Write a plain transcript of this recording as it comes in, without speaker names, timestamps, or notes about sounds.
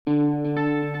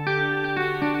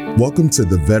Welcome to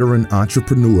the Veteran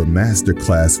Entrepreneur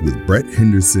Masterclass with Brett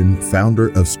Henderson, founder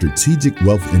of Strategic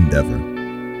Wealth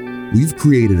Endeavor. We've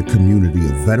created a community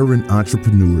of veteran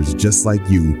entrepreneurs just like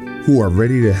you who are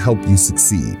ready to help you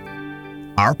succeed.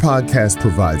 Our podcast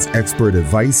provides expert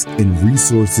advice and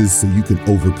resources so you can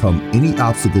overcome any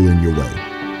obstacle in your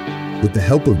way. With the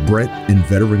help of Brett and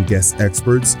veteran guest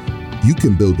experts, you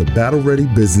can build a battle-ready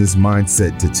business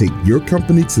mindset to take your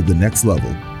company to the next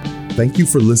level. Thank you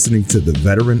for listening to the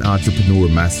Veteran Entrepreneur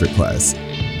Masterclass.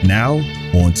 Now,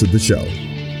 on to the show.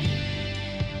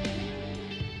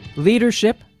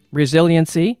 Leadership,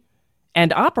 resiliency,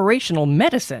 and operational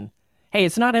medicine. Hey,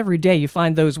 it's not every day you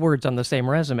find those words on the same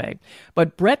resume,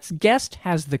 but Brett's guest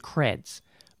has the creds.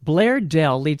 Blair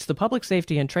Dell leads the Public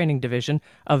Safety and Training Division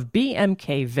of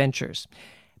BMK Ventures.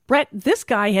 Brett, this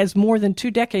guy has more than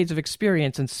 2 decades of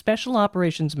experience in special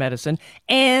operations medicine,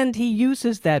 and he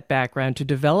uses that background to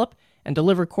develop and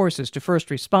deliver courses to first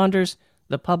responders,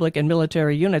 the public and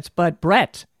military units. But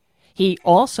Brett, he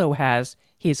also has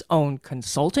his own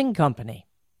consulting company.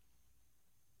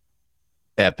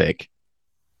 Epic.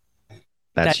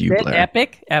 That's you, it? Blair.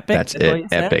 Epic? That's it.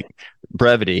 Epic.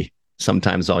 Brevity,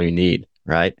 sometimes all you need,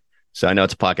 right? So I know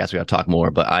it's a podcast, we got to talk more,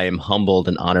 but I am humbled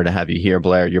and honored to have you here,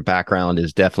 Blair. Your background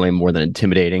is definitely more than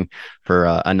intimidating for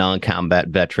a non-combat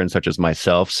veteran such as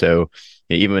myself. So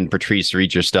even when Patrice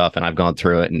reads your stuff and I've gone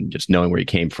through it and just knowing where you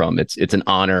came from, it's an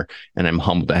honor, and I'm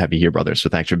humbled to have you here, brother. So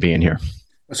thanks for being here.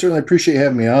 I certainly appreciate you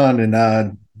having me on,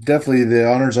 and definitely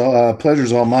the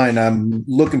pleasure's all mine. I'm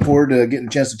looking forward to getting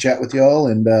a chance to chat with y'all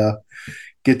and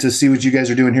get to see what you guys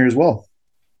are doing here as well.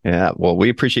 Yeah, well, we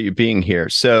appreciate you being here.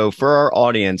 So for our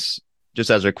audience, just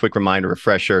as a quick reminder,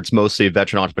 refresher, it's mostly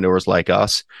veteran entrepreneurs like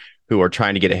us who are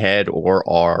trying to get ahead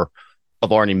or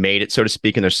have already made it, so to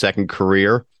speak, in their second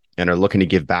career and are looking to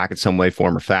give back in some way,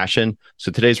 form, or fashion.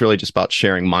 So today's really just about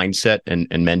sharing mindset and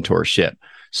mentorship.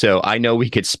 So I know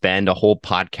we could spend a whole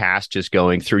podcast just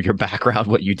going through your background,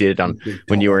 what you did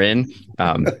when you were in.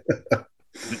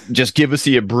 Just give us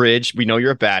the abridged. We know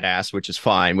you're a badass, which is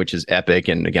fine, which is epic.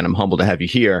 And again, I'm humbled to have you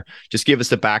here. Just give us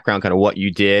the background, kind of what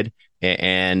you did,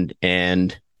 and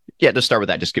yeah, just start with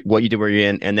that. Just what you did, where you're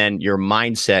in, and then your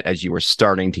mindset as you were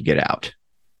starting to get out.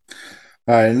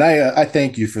 All right, and I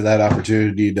thank you for that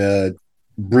opportunity to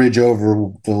bridge over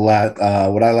what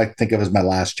I like to think of as my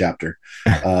last chapter.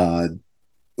 I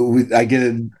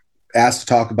get asked to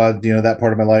talk about that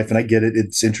part of my life, and I get it.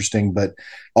 It's interesting, but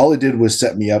all it did was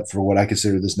set me up for what I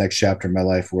consider this next chapter in my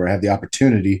life, where I have the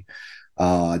opportunity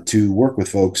to work with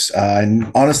folks.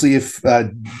 And honestly, if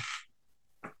the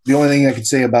only thing I could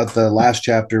say about the last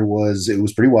chapter was it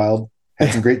was pretty wild,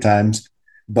 had some great times,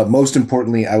 but most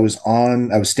importantly, I was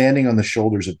standing on the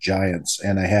shoulders of giants,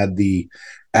 and I had the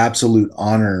absolute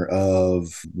honor of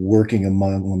working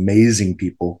among amazing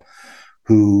people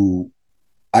who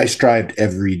I strived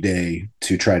every day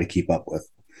to try to keep up with.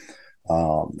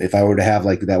 If I were to have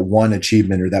like that one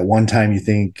achievement or that one time you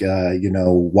think,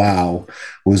 wow,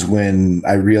 was when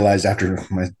I realized after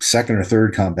my second or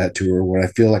third combat tour, where I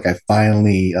feel like I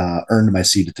finally earned my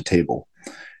seat at the table.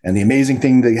 And the amazing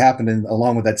thing that happened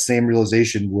along with that same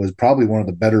realization was probably one of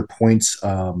the better points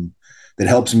that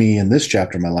helps me in this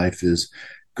chapter of my life is,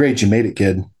 great, you made it,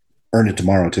 kid. Earn it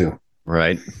tomorrow too.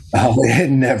 Right. It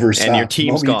never stopped. And your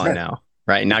team's gone now.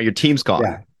 Right. Now your team's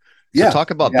gone. Yeah. So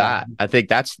talk about that. I think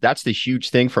that's the huge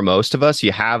thing for most of us.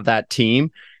 You have that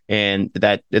team, and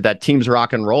that team's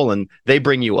rock and roll, and they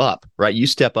bring you up, right? You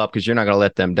step up because you're not going to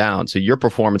let them down. So your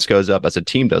performance goes up as a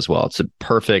team does well. It's a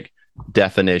perfect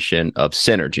definition of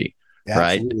synergy,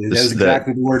 right? Absolutely. That was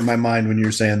exactly the word in my mind when you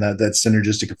were saying that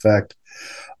synergistic effect.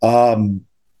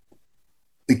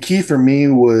 The key for me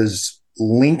was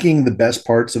linking the best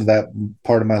parts of that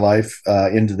part of my life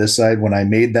into this side. When I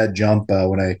made that jump,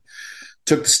 when I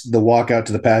took the walk out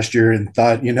to the pasture and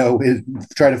thought,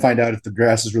 try to find out if the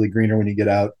grass is really greener when you get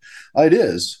out. It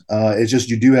is. It's just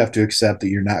you do have to accept that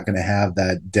you're not going to have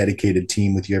that dedicated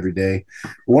team with you every day.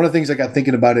 One of the things I got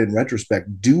thinking about it in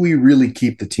retrospect, do we really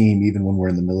keep the team even when we're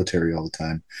in the military all the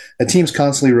time? That team's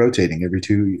constantly rotating every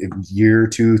 2 year,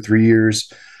 2, 3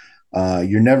 years.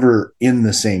 You're never in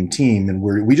the same team, and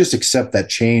we just accept that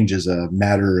change as a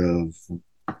matter of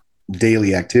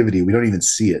daily activity. We don't even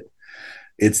see it.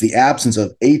 It's the absence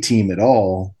of a team at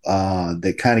all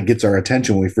that kind of gets our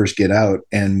attention when we first get out.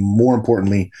 And more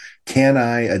importantly, can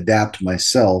I adapt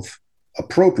myself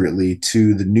appropriately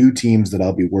to the new teams that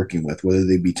I'll be working with, whether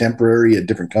they be temporary at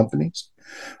different companies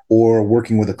or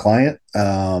working with a client?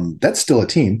 That's still a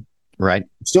team, right?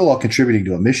 Still all contributing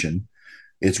to a mission.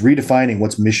 It's redefining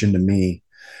what's mission to me.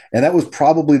 And that was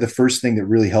probably the first thing that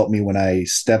really helped me when I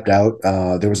stepped out.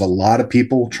 There was a lot of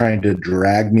people trying to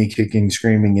drag me kicking,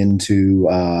 screaming into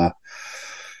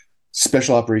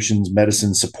special operations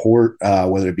medicine support,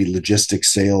 whether it be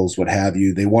logistics, sales, what have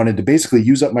you. They wanted to basically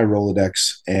use up my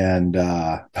Rolodex and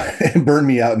burn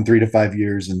me out in 3 to 5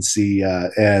 years and see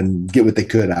and get what they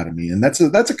could out of me. And that's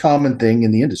a common thing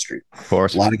in the industry. Of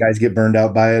course, a lot of guys get burned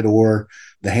out by it, or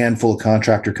the handful of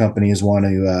contractor companies want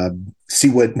to see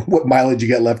what mileage you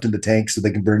got left in the tank so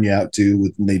they can burn you out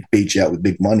too. And they bait you out with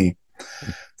big money.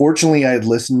 Fortunately, I had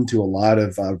listened to a lot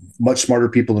of much smarter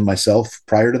people than myself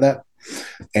prior to that.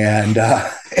 And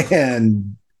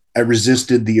I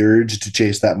resisted the urge to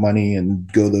chase that money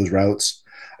and go those routes.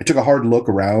 I took a hard look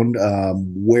around.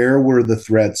 Where were the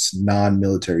threats,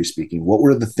 non-military speaking? What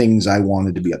were the things I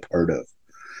wanted to be a part of?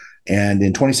 And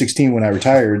in 2016, when I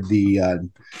retired, that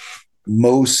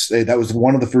was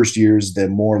one of the first years that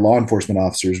more law enforcement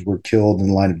officers were killed in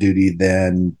the line of duty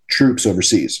than troops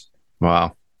overseas.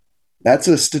 Wow. That's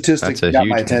a statistic that got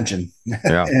my attention.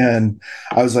 Yeah. And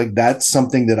I was like, that's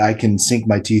something that I can sink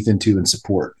my teeth into and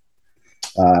support.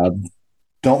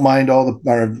 Don't mind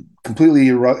completely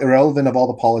irrelevant of all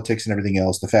the politics and everything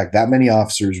else. The fact that many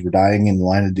officers were dying in the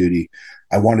line of duty,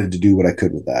 I wanted to do what I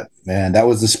could with that. And that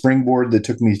was the springboard that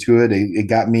took me to it. It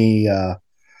got me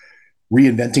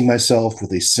reinventing myself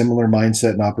with a similar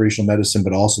mindset in operational medicine,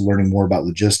 but also learning more about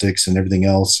logistics and everything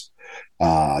else.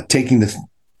 Taking the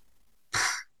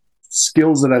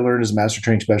skills that I learned as a master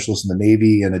training specialist in the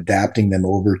Navy and adapting them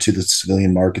over to the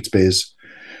civilian market space.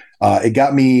 It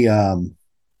got me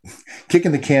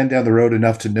kicking the can down the road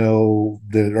enough to know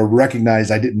or recognize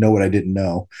I didn't know what I didn't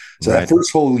know. So that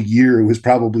first whole year was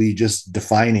probably just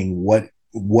defining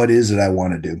what is it I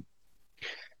want to do.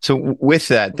 So with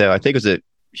that, though, I think it was a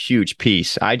huge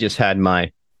piece. I just had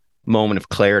my moment of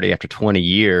clarity after 20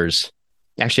 years.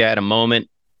 Actually, I had a moment.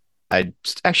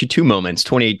 Actually two moments.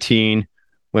 2018,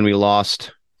 when we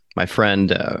lost my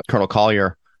friend, Colonel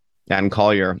Collier, Adam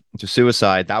Collier, to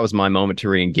suicide. That was my moment to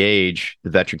re-engage the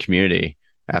veteran community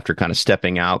after kind of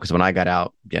stepping out. Because when I got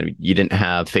out, you didn't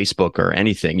have Facebook or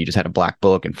anything. You just had a black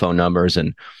book and phone numbers,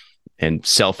 and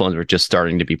cell phones were just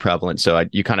starting to be prevalent. So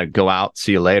you kind of go out,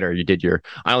 see you later.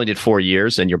 I only did 4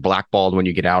 years, and you're blackballed when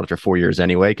you get out after 4 years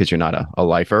anyway, because you're not a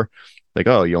lifer. Like,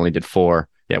 oh, you only did 4.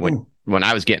 Yeah. When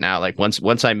I was getting out, like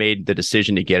once I made the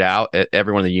decision to get out,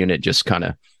 everyone in the unit just kind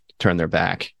of turned their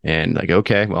back and like,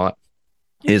 okay, well,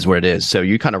 it is what it is. So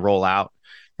you kind of roll out.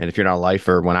 And if you're not a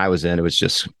lifer, when I was in, it was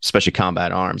just, especially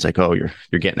combat arms, like, oh,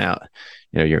 you're getting out,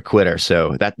 you're a quitter.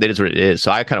 So that is what it is.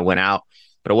 So I kind of went out,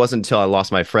 but it wasn't until I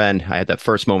lost my friend, I had that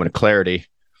first moment of clarity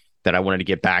that I wanted to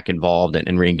get back involved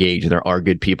and re-engage. There are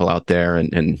good people out there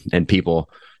and people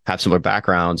have similar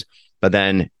backgrounds. But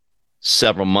then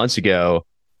several months ago,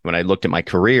 when I looked at my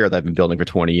career that I've been building for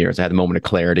 20 years, I had the moment of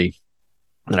clarity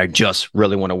that I just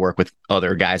really want to work with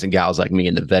other guys and gals like me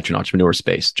in the veteran entrepreneur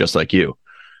space, just like you.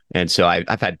 And so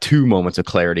I've had 2 moments of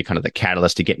clarity, kind of the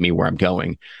catalyst to get me where I'm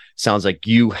going. Sounds like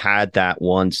you had that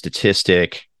one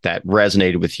statistic that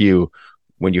resonated with you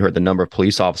when you heard the number of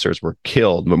police officers were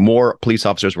killed. More police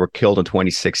officers were killed in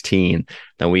 2016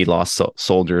 than we lost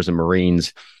soldiers and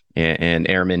Marines and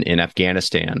airmen in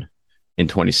Afghanistan in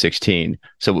 2016.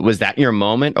 So was that your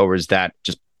moment, or was that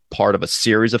just part of a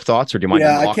series of thoughts, or do you mind?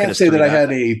 Yeah, I can't say that I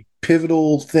had a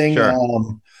pivotal thing. Sure.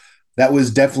 That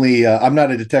was definitely, I'm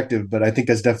not a detective, but I think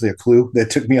that's definitely a clue that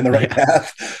took me on the right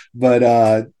path. But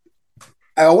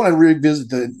I want to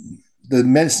revisit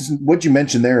what you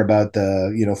mentioned there about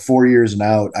the 4 years and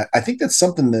out. I think that's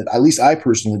something that at least I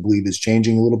personally believe is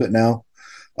changing a little bit now.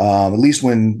 At least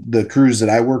when the crews that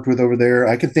I worked with over there,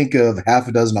 I can think of half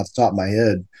a dozen off the top of my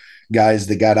head, guys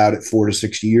that got out at 4 to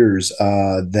 6 years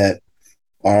that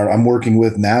I'm working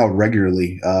with now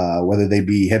regularly, whether they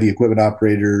be heavy equipment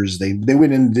operators. They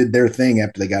went and did their thing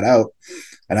after they got out,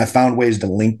 and I found ways to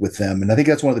link with them. And I think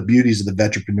that's one of the beauties of the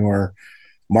veteranpreneur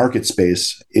market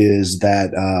space is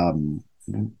that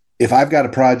if I've got a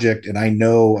project and I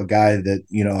know a guy that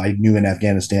I knew in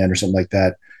Afghanistan or something like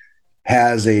that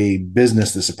has a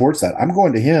business that supports that, I'm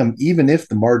going to him even if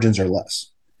the margins are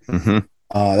less. Mm-hmm.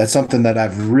 That's something that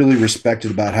I've really respected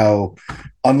about how,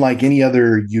 unlike any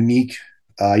other unique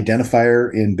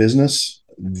identifier in business,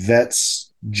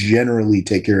 vets generally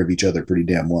take care of each other pretty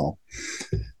damn well.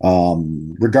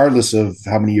 Regardless of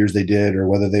how many years they did or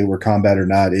whether they were combat or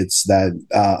not, it's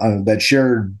that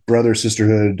shared brother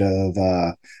sisterhood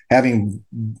of having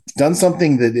done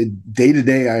something that day to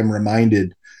day I'm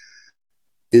reminded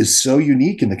is so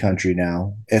unique in the country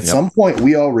now. At some point,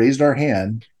 we all raised our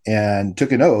hand and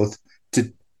took an oath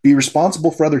to be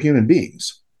responsible for other human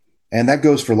beings. And that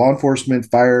goes for law enforcement,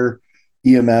 fire,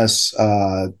 EMS.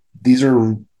 These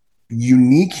are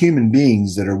unique human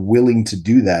beings that are willing to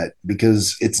do that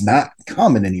because it's not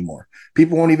common anymore.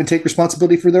 People won't even take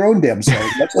responsibility for their own damn self,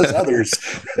 much less others.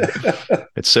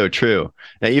 It's so true.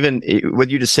 Now, even what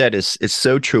you just said is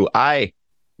so true.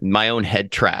 My own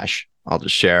head trash, I'll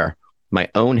just share. My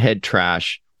own head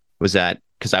trash was that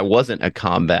because I wasn't a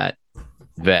combat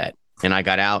vet and I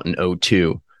got out in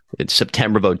 02. It's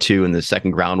September of 02 and the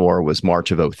second ground war was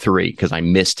March of 03 because I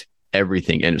missed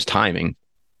everything and it was timing.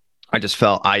 I just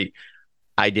felt I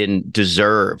didn't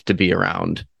deserve to be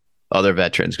around other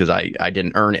veterans because I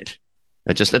didn't earn it.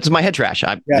 That's my head trash.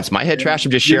 It's my head trash.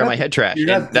 I'm just sharing my head trash. You're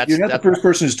not the first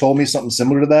person who's told me something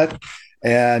similar to that,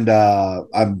 and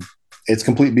it's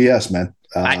complete BS, man.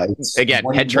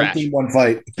 Head trash. One team, one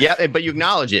fight. Yeah, but you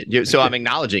acknowledge it, so I'm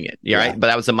acknowledging it. Yeah, right. But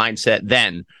that was the mindset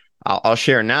then. I'll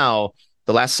share now.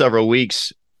 The last several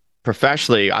weeks,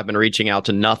 professionally, I've been reaching out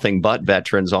to nothing but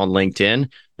veterans on LinkedIn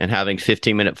and having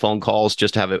 15-minute phone calls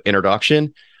just to have an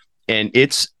introduction, and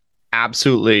it's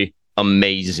absolutely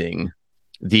amazing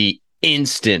the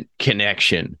instant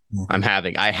connection I'm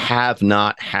having. I have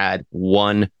not had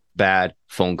one bad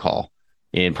phone call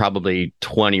in probably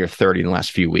 20 or 30 in the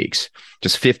last few weeks.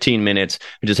 Just 15 minutes.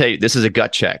 And just, hey, this is a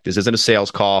gut check. This isn't a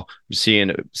sales call. I'm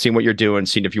seeing what you're doing,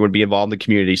 seeing if you want to be involved in the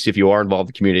community, see if you are involved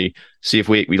in the community, see if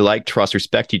we like, trust,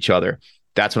 respect each other.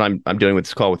 That's what I'm doing with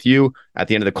this call with you. At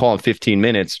the end of the call in 15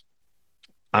 minutes,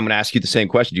 I'm going to ask you the same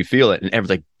question. Do you feel it? And everyone's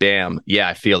like, bam, yeah,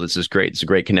 I feel this is great. It's a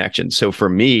great connection. So for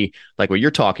me, like what you're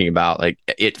talking about, like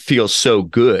it feels so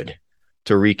good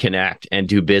to reconnect and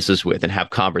do business with and have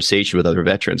conversation with other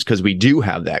veterans because we do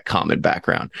have that common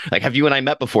background. Like, have you and I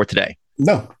met before today?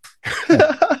 No.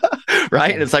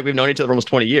 Right? And it's like we've known each other for almost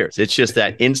 20 years. It's just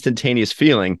that instantaneous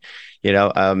feeling,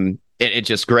 it's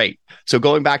just great. So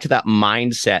going back to that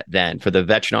mindset then for the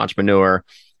veteran entrepreneur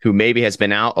who maybe has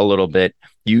been out a little bit,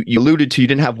 you alluded to you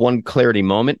didn't have one clarity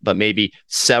moment, but maybe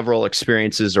several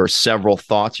experiences or several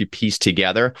thoughts you pieced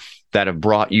together that have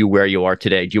brought you where you are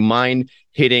today. Do you mind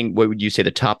hitting, what would you say,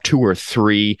 the top 2 or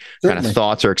 3 Certainly. kind of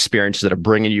thoughts or experiences that are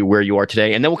bringing you where you are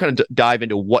today? And then we'll kind of dive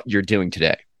into what you're doing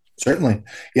today. Certainly.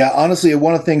 Yeah, honestly,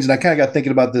 one of the things, and I kind of got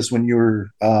thinking about this when you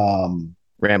were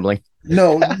rambling.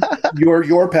 No,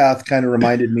 your path kind of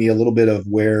reminded me a little bit of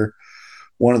where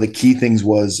one of the key things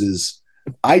is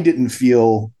I didn't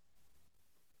feel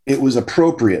it was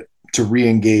appropriate to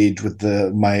re-engage with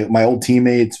my old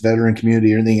teammates, veteran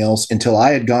community, everything else until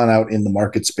I had gone out in the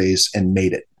market space and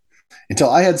made it, until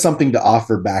I had something to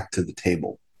offer back to the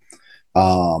table.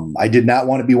 I did not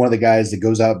want to be one of the guys that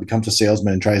goes out, becomes a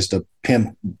salesman and tries to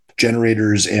pimp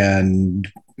generators and,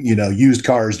 used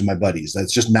cars to my buddies.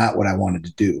 That's just not what I wanted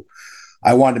to do.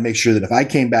 I wanted to make sure that if I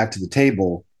came back to the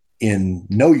table in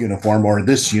no uniform or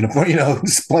this uniform,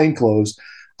 plain clothes,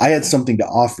 I had something to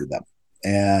offer them.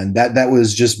 And that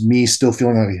was just me still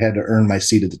feeling like I had to earn my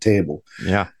seat at the table.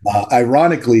 Yeah.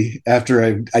 Ironically, after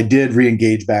I did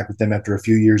re-engage back with them after a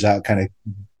few years out, kind of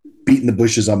beating the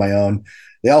bushes on my own,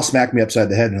 they all smacked me upside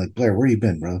the head and like, Blair, where you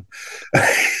been, bro?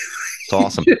 It's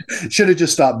awesome. Should have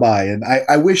just stopped by. And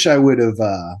I wish I would have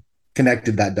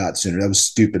connected that dot sooner. That was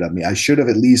stupid of me. I should have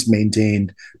at least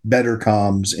maintained better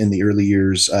comms in the early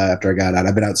years after I got out.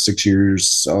 I've been out 6 years.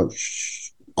 So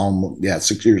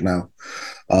 6 years now.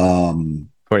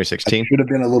 2016 should have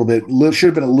been a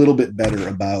little bit better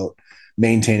about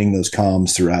maintaining those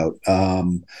comms throughout.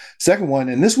 Second one,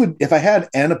 and this would, if I had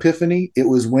an epiphany, it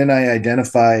was when I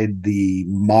identified the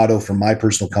motto from my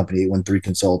personal company, 813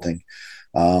 Consulting.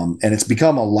 And it's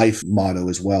become a life motto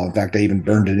as well. In fact, I even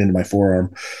burned it into my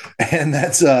forearm, and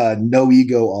that's no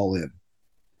ego, all in.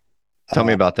 Tell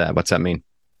me about that. What's that mean?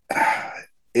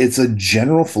 It's a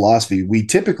general philosophy. We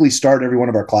typically start every one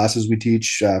of our classes we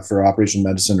teach for operational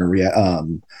medicine or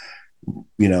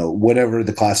whatever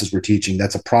the classes we're teaching.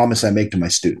 That's a promise I make to my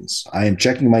students. I am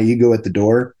checking my ego at the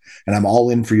door, and I'm all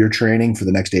in for your training for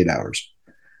the next 8 hours.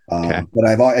 Okay. But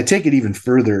I take it even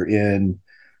further in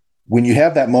when you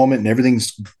have that moment and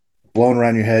everything's blowing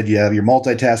around your head. You're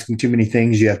multitasking too many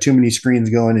things. You have too many screens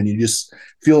going, and you just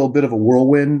feel a bit of a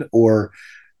whirlwind or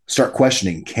start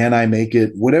questioning, can I make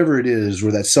it? Whatever it is,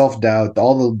 where that self-doubt,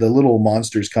 all the little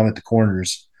monsters come at the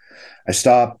corners. I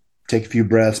stop, take a few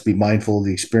breaths, be mindful of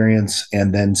the experience,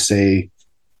 and then say,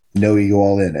 no ego,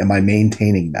 all in. Am I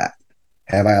maintaining that?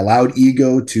 Have I allowed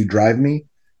ego to drive me?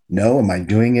 No. Am I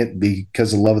doing it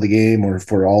because of love of the game or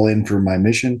for all in for my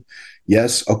mission?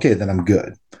 Yes. Okay, then I'm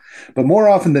good. But more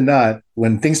often than not,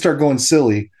 when things start going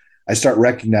silly, I start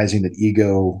recognizing that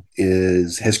ego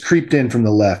has creeped in from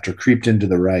the left or creeped into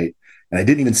the right. And I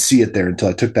didn't even see it there until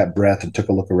I took that breath and took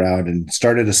a look around and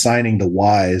started assigning the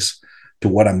whys to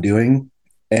what I'm doing.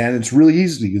 And it's really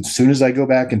easy. As soon as I go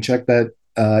back and check that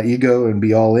ego and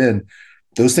be all in,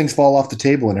 those things fall off the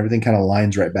table and everything kind of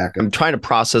lines right back up. I'm trying to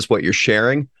process what you're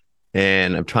sharing,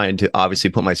 and I'm trying to obviously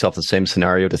put myself in the same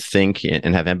scenario to think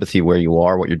and have empathy where you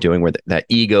are, what you're doing, where that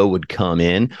ego would come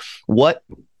in. What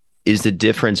is the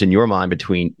difference in your mind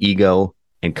between ego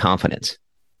and confidence?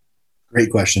 Great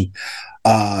question.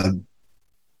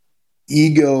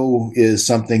 Ego is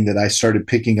something that I started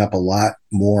picking up a lot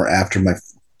more after my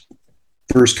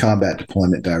first combat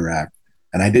deployment to Iraq.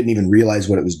 And I didn't even realize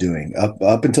what it was doing.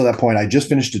 Up until that point, I just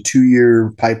finished a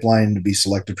 2-year pipeline to be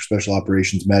selected for special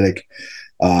operations medic.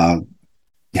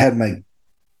 Had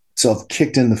myself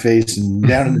kicked in the face and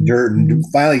down in the dirt, and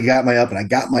finally got my up, and I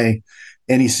got my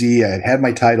NEC. I had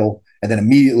my title, and then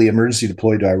immediately emergency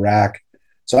deployed to Iraq.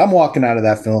 So I'm walking out of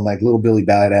that film like little Billy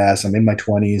Badass. I'm in my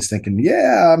 20s thinking,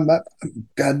 yeah, I'm a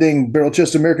goddamn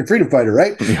barrel-chested American freedom fighter,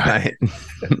 right? Right.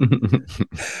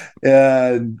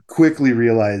 And quickly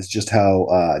realized just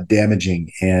how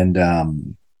damaging and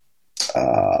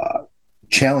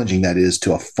challenging that is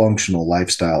to a functional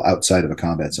lifestyle outside of a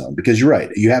combat zone. Because you're right,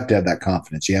 you have to have that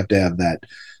confidence. You have to have that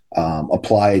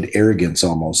applied arrogance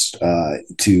almost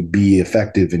to be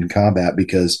effective in combat,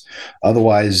 because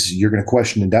otherwise you're going to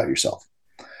question and doubt yourself.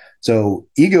 So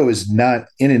ego is not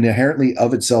inherently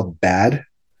of itself bad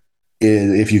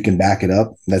if you can back it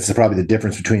up. That's probably the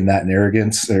difference between that and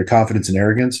arrogance, or confidence and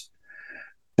arrogance.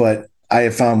 But I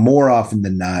have found more often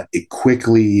than not, it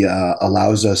quickly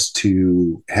allows us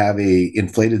to have a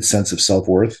inflated sense of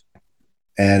self-worth.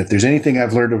 And if there's anything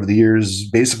I've learned over the years,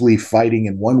 basically fighting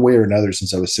in one way or another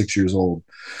since I was 6 years old,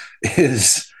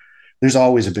 is there's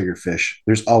always a bigger fish.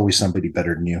 There's always somebody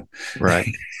better than you. Right.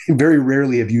 Very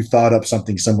rarely have you thought up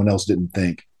something someone else didn't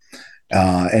think.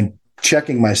 And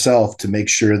checking myself to make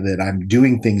sure that I'm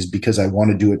doing things because I want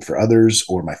to do it for others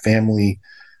or my family,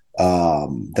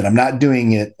 that I'm not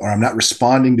doing it, or I'm not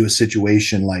responding to a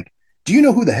situation like, do you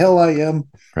know who the hell I am?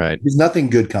 Right. Because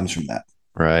nothing good comes from that.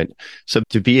 Right. So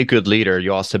to be a good leader,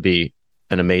 you also be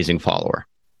an amazing follower.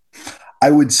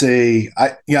 I would say,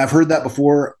 I've heard that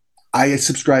before. I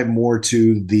subscribe more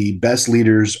to the best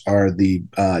leaders are the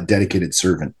dedicated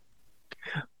servant.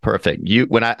 Perfect.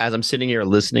 As I'm sitting here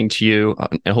listening to you,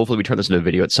 and hopefully we turn this into a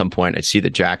video at some point, I see the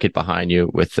jacket behind you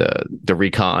with the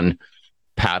recon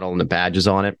paddle and the badges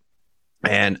on it.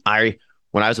 And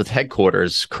when I was with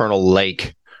headquarters, Colonel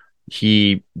Lake, do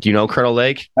you know Colonel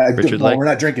Lake? Richard Lake? We're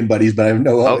not drinking buddies, but I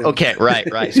know. Oh, okay.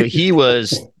 Right. So he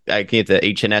was at the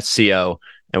HNS CO,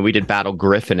 and we did Battle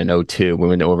Griffin in 2002. We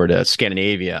went over to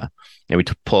Scandinavia, and we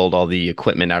pulled all the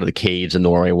equipment out of the caves in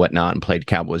Norway and whatnot, and played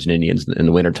Cowboys and Indians in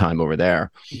the wintertime over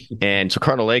there. And so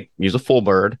Colonel Lake, he was a full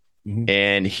bird,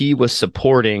 and he was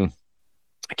supporting,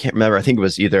 I can't remember, I think it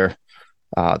was either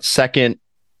second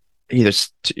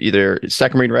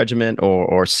Marine Regiment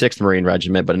or 6th Marine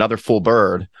Regiment, but another full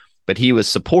bird, but he was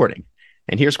supporting.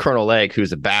 And here's Colonel Lake,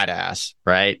 who's a badass,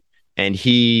 right? And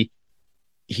he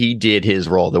did his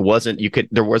role. There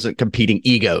wasn't competing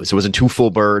egos. It wasn't two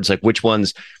full birds. Like which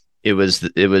ones? It was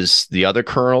the other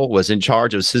colonel was in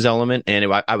charge. It was his element.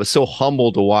 And I was so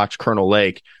humbled to watch Colonel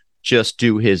Lake just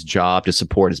do his job to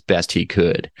support as best he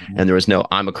could. And there was no,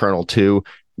 I'm a colonel too.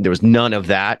 There was none of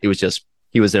that. It was just,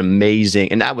 he was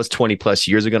amazing. And that was 20 plus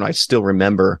years ago. And I still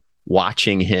remember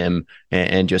watching him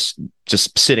and just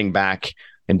sitting back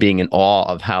and being in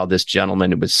awe of how this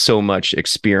gentleman with so much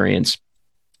experience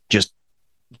just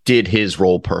did his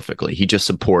role perfectly. He just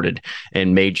supported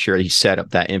and made sure he set up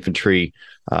that infantry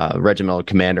regimental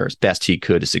commander as best he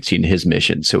could to succeed in his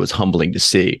mission. So it was humbling to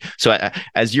see. So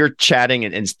as you're chatting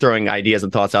and throwing ideas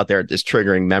and thoughts out there, it's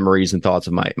triggering memories and thoughts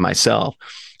of myself.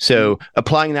 So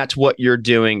applying that to what you're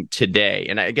doing today,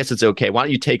 and I guess it's okay. Why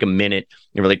don't you take a minute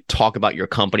and really talk about your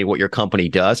company, what your company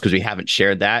does, because we haven't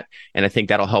shared that. And I think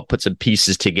that'll help put some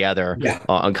pieces together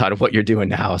on kind of what you're doing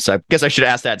now. So I guess I should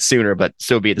ask that sooner, but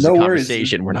so be it. This is a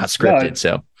conversation. We're not scripted.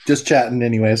 So just chatting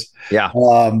anyways. Yeah.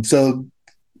 So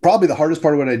probably the hardest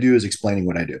part of what I do is explaining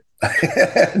what I do.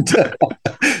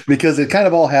 Because it kind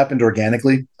of all happened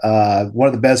organically. One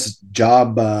of the best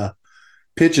job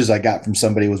pitches I got from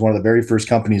somebody was one of the very first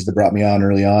companies that brought me on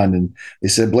early on. And they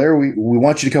said, Blair, we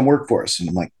want you to come work for us. And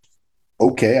I'm like,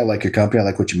 okay, I like your company. I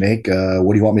like what you make.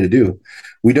 What do you want me to do?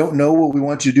 We don't know what we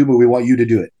want you to do, but we want you to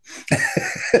do it.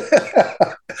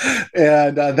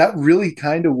 And that really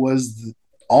kind of was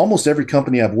almost every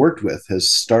company I've worked with has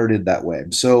started that way.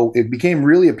 So it became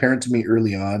really apparent to me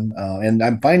early on. And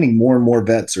I'm finding more and more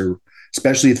vets, or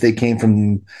especially if they came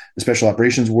from the special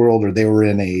operations world or they were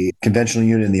in a conventional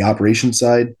unit in the operations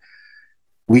side,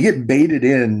 we get baited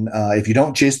in. If you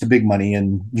don't chase the big money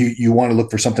and you want to look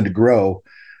for something to grow,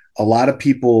 a lot of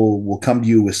people will come to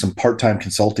you with some part-time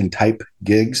consulting type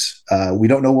gigs. We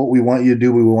don't know what we want you to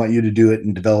do. We want you to do it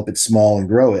and develop it small and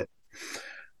grow it,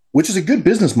 which is a good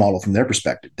business model from their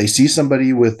perspective. They see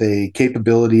somebody with a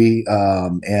capability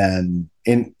and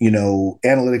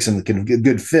analytics and a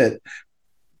good fit.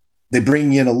 They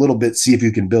bring you in a little bit, see if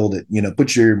you can build it.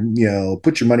 Put your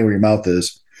money where your mouth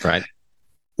is. Right.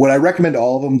 What I recommend to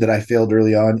all of them that I failed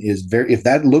early on is if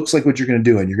that looks like what you're going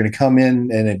to do, and you're going to come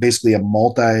in and basically a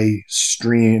multi-revenue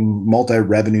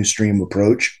stream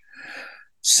approach,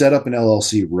 set up an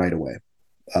LLC right away.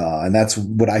 And that's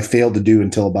what I failed to do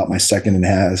until about my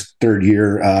third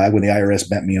year when the IRS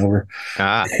bent me over.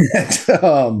 That's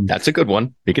a good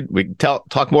one. We can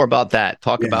talk more about that.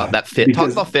 Talk about that fit.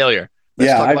 Talk about failure.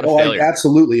 Let's talk about failure.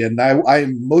 Absolutely. And I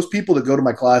most people that go to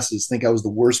my classes think I was the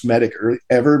worst medic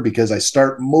ever because I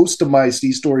start most of my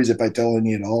C stories, if I tell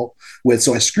any at all,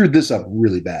 so I screwed this up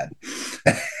really bad.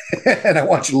 And I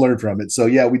want you to learn from it. So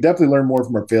yeah, we definitely learn more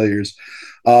from our failures.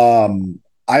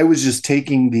 I was just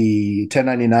taking the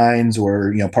 1099s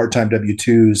or part-time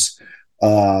W-2s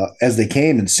as they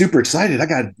came and super excited. I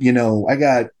got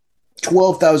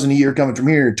 12,000 a year coming from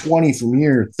here, 20 from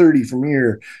here, 30 from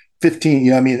here,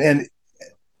 15, and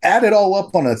add it all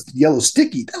up on a yellow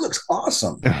sticky. That looks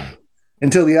awesome.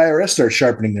 Until the IRS starts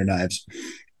sharpening their knives.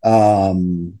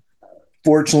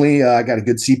 Fortunately, I got a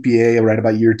good CPA right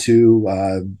about year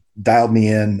 2, dialed me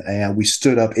in, and we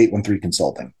stood up 813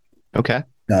 Consulting. Okay.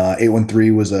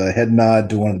 813 was a head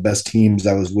nod to one of the best teams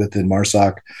I was with in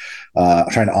MARSOC,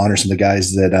 trying to honor some of the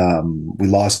guys that we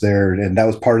lost there. And that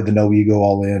was part of the no ego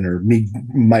all in, or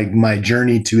my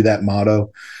journey to that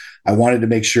motto. I wanted to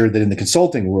make sure that in the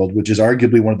consulting world, which is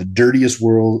arguably one of the dirtiest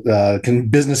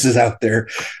businesses out there,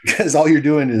 because all you're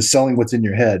doing is selling what's in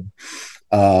your head.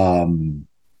 I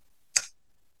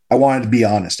wanted to be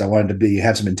honest. I wanted to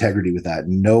have some integrity with that.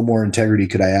 No more integrity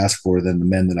could I ask for than the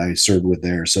men that I served with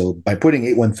there. So by putting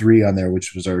 813 on there,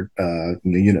 which was our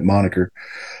unit moniker,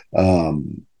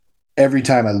 every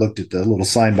time I looked at the little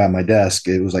sign by my desk,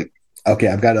 it was like, okay,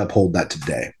 I've got to uphold that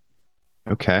today.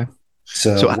 Okay.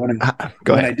 So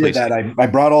when I did that, I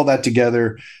brought all that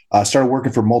together, started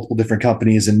working for multiple different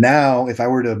companies. And now if I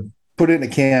were to put it in a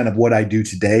can of what I do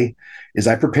today is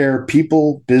I prepare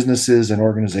people, businesses, and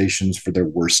organizations for their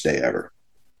worst day ever.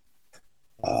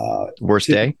 Worst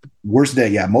day? Worst day,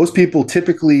 yeah. Most people,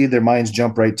 typically, their minds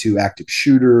jump right to active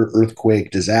shooter,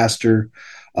 earthquake, disaster.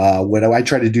 What I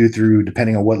try to do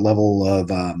depending on what level of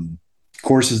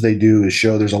courses they do, is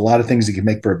show there's a lot of things that can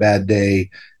make for a bad day,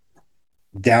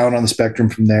 down on the spectrum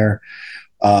from there.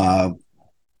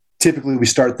 Typically, we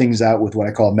start things out with what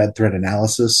I call med threat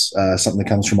analysis, something that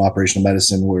comes from operational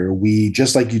medicine, where we,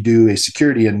 just like you do a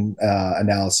security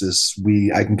analysis,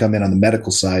 I can come in on the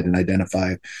medical side and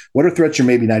identify what are threats you're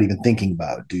maybe not even thinking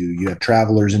about. Do you have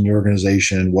travelers in your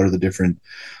organization? What are the different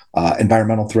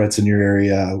environmental threats in your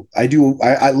area?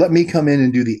 I let me come in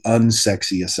and do the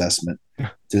unsexy assessment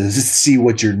to see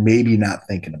what you're maybe not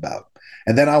thinking about.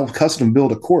 And then I'll custom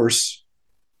build a course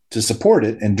to support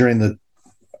it. And during the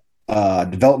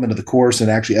development of the course and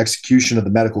actually execution of the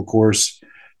medical course,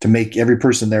 to make every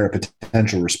person there a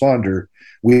potential responder,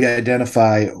 we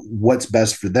identify what's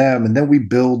best for them. And then we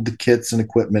build the kits and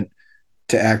equipment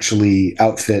to actually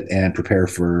outfit and prepare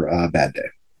for a bad day.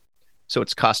 So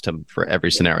it's custom for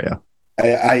every scenario.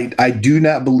 I do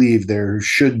not believe there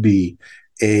should be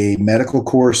a medical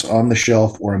course on the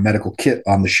shelf or a medical kit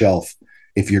on the shelf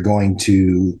if you're going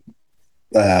to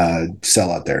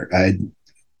sell out there.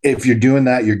 If you're doing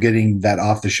that, you're getting that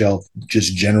off the shelf,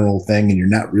 just general thing, and you're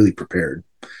not really prepared.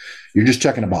 You're just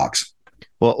checking a box.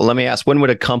 Well, let me ask, when would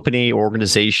a company or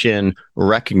organization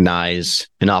recognize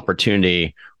an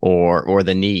opportunity or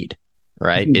the need,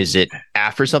 right? Mm-hmm. Is it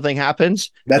after something happens?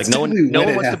 That's like no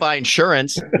one wants to buy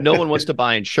insurance. No one wants to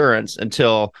buy insurance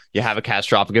until you have a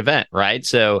catastrophic event, right?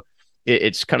 So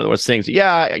it's kind of those things.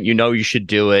 Yeah, you should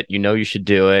do it. You should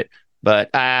do it.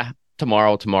 But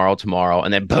tomorrow,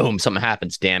 and then boom, something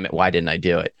happens. Damn it, why didn't I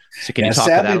do it? So can you talk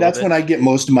sadly, to that? That's when I get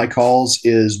most of my calls,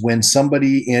 is when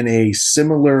somebody in a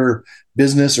similar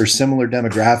business or similar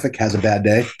demographic has a bad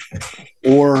day,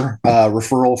 or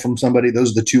referral from somebody.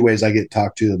 Those are the two ways I get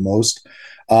talked to the most.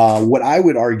 What I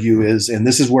would argue is, and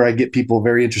this is where I get people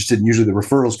very interested, and usually the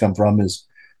referrals come from, is,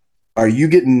 are you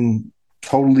getting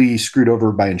totally screwed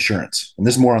over by insurance? And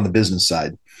this is more on the business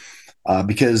side,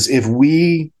 because if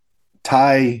we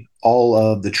tie all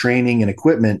of the training and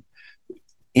equipment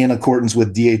in accordance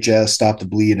with DHS, Stop the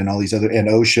Bleed, and all these other, and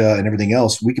OSHA and everything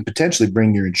else, we could potentially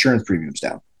bring your insurance premiums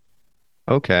down.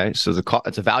 Okay, so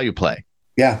it's a value play.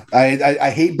 Yeah, I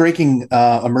hate breaking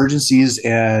emergencies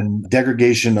and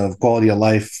degradation of quality of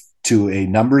life to a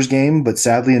numbers game, but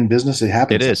sadly in business, it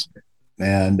happens. It is.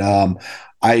 And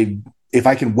if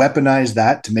I can weaponize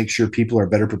that to make sure people are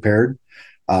better prepared,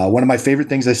 one of my favorite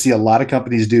things I see a lot of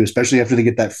companies do, especially after they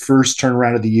get that first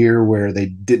turnaround of the year where they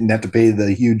didn't have to pay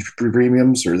the huge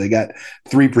premiums or they got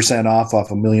 3% off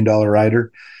 $1 million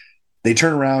rider, they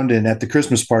turn around and at the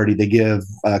Christmas party, they give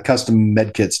custom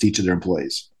med kits to each of their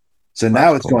employees. So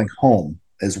now it's going home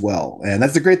as well. And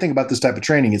that's the great thing about this type of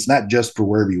training. It's not just for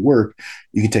wherever you work.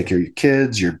 You can take care of your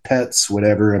kids, your pets,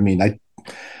 whatever. I mean, I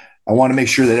want to make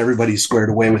sure that everybody's squared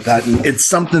away with that. And it's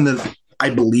something that I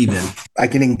believe in. I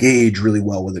can engage really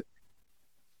well with it.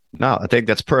 No, I think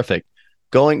that's perfect.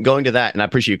 Going to that, and I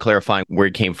appreciate you clarifying where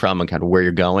you came from and kind of where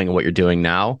you're going and what you're doing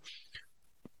now.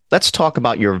 Let's talk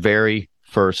about your very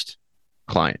first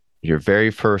client, your very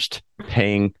first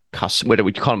paying customer. What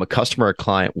would you call them, a customer or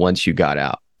client once you got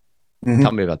out? Mm-hmm.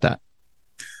 Tell me about that.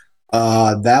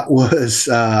 That was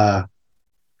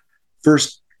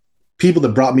first people that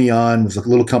brought me on was a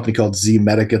little company called Z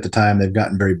Medic at the time. They've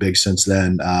gotten very big since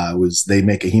then. They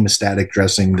make a hemostatic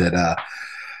dressing that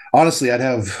honestly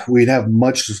we'd have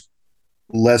much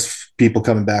less people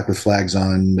coming back with flags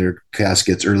on their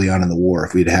caskets early on in the war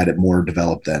if we'd had it more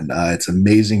developed then. It's an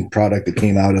amazing product that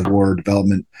came out of war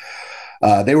development.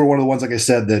 They were one of the ones, like I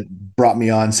said, that brought me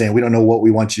on saying, we don't know what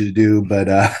we want you to do, but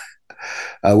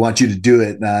I want you to do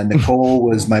it. Nicole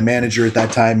was my manager at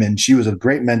that time, and she was a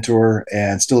great mentor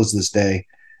and still is to this day.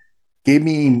 Gave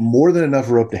me more than enough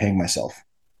rope to hang myself.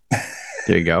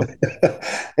 There you go.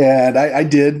 And I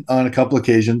did on a couple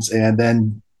occasions. And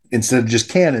then instead of just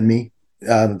canning me,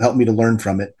 helped me to learn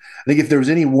from it. I think if there was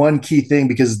any one key thing,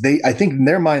 because I think in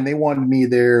their mind, they wanted me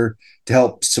there to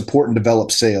help support and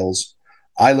develop sales.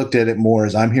 I looked at it more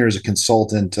as I'm here as a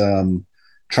consultant,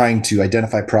 trying to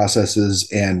identify processes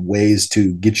and ways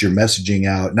to get your messaging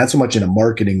out, not so much in a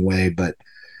marketing way, but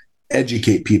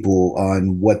educate people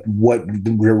on what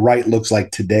right looks like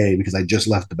today, because I just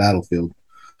left the battlefield.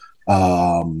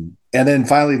 And then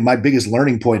finally, my biggest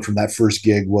learning point from that first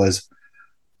gig was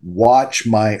watch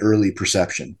my early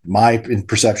perception,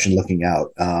 looking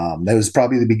out. That was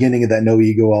probably the beginning of that no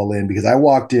ego all in, because I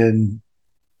walked in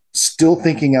still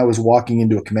thinking I was walking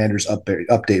into a commander's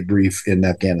update brief in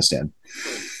Afghanistan.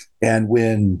 And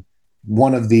when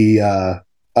one of the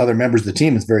other members of the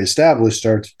team is very established,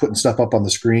 starts putting stuff up on the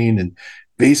screen and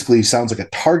basically sounds like a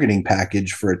targeting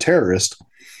package for a terrorist,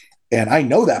 and I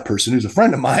know that person who's a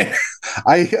friend of mine,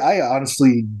 I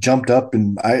honestly jumped up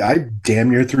and I damn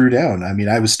near threw down. I mean,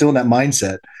 I was still in that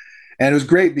mindset. And it was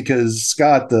great because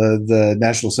Scott, the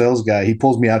national sales guy, he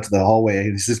pulls me out to the hallway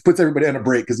and he says, puts everybody on a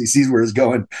break because he sees where it's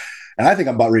going. And I think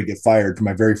I'm about ready to get fired for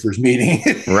my very first meeting.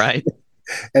 Right.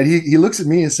 And he looks at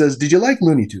me and says, "Did you like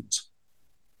Looney Tunes?"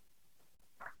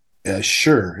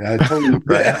 Sure. I totally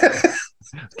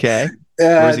Okay.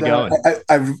 Where's he going?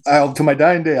 I'll to my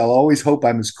dying day, I'll always hope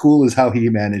I'm as cool as how he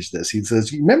managed this. He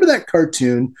says, "You remember that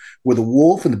cartoon where the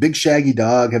wolf and the big shaggy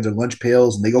dog have their lunch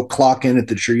pails and they go clock in at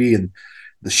the tree and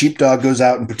the sheepdog goes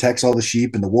out and protects all the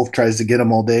sheep and the wolf tries to get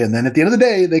them all day. And then at the end of the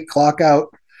day, they clock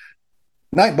out.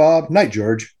 Night, Bob. Night,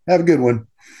 George. Have a good one."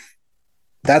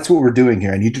 That's what we're doing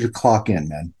here. I need you to clock in,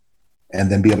 man,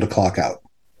 and then be able to clock out.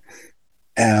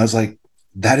 And I was like,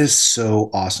 that is so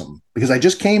awesome, because I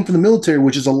just came from the military,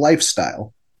 which is a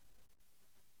lifestyle.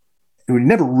 And we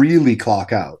never really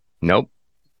clock out. Nope.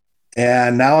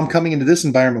 And now I'm coming into this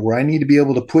environment where I need to be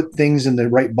able to put things in the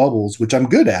right bubbles, which I'm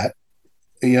good at,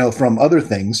 from other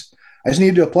things. I just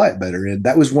needed to apply it better. And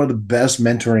that was one of the best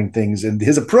mentoring things. And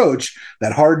his approach,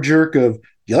 that hard jerk of, "Do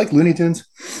you like Looney Tunes?"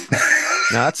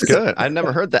 No, that's good. I've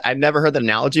never heard that. I've never heard the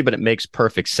analogy, but it makes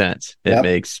perfect sense. It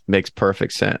makes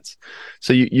perfect sense.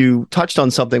 So you touched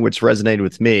on something which resonated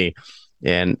with me,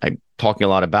 and I'm talking a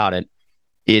lot about it.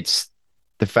 It's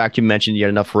the fact you mentioned you had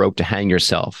enough rope to hang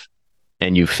yourself,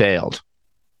 and you failed.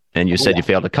 And you said you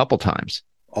failed a couple times.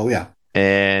 Oh, yeah.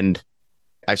 And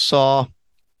I saw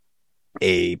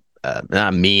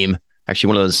not a meme, actually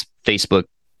one of those Facebook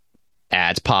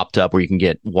ads popped up where you can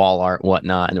get wall art and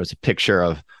whatnot. And there was a picture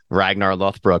of Ragnar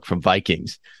Lothbrok from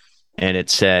Vikings. And it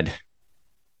said,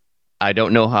 "I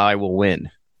don't know how I will win,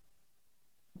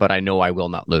 but I know I will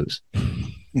not lose."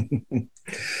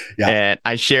 Yeah. And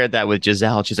I shared that with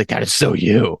Giselle. She's like, "That is so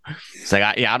you." It's like,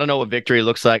 I don't know what victory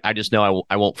looks like. I just know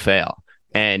I won't fail.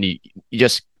 And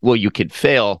you could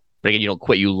fail, but again, you don't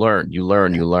quit. You learn.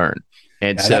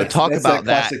 And so talk about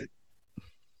that.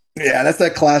 Yeah, that's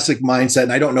that classic mindset.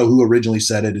 And I don't know who originally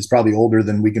said it. It's probably older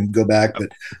than we can go back.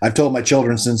 But I've told my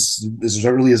children since as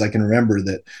early as I can remember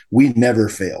that we never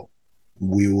fail.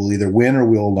 We will either win or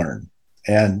we'll learn.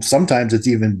 And sometimes it's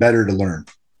even better to learn.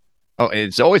 Oh,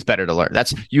 it's always better to learn.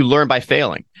 You learn by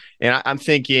failing. And I'm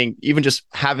thinking, even just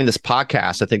having this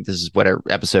podcast, I think this is whatever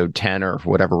episode 10 or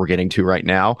whatever we're getting to right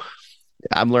now.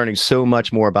 I'm learning so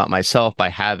much more about myself by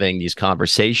having these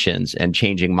conversations and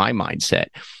changing my mindset.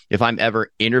 If I'm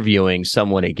ever interviewing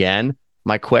someone again,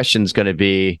 my question is going to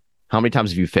be, how many times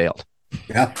have you failed?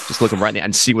 Yeah. Just look them right now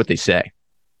and see what they say.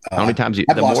 How many times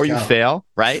the more you fail,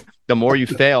 right? The more you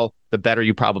fail, the better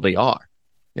you probably are.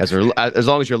 As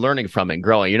long as you're learning from it and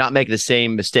growing, you're not making the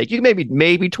same mistake. You can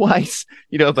maybe twice,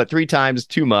 but 3 times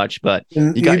too much. But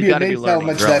you got to be learning. How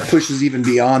much that pushes even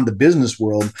beyond the business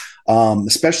world,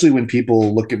 especially when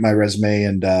people look at my resume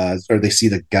and or they see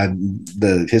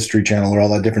the History Channel or all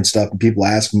that different stuff, and people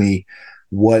ask me,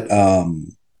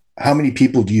 how many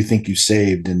people do you think you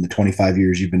saved in the 25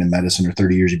 years you've been in medicine or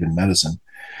 30 years you've been in medicine?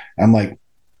 I'm like,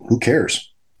 who cares?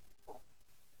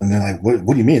 And they're like, what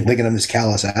do you mean? Thinking I'm this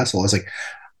callous asshole. I was like,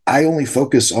 I only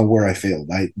focus on where I failed.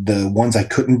 The ones I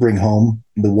couldn't bring home,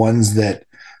 the ones that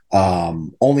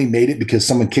only made it because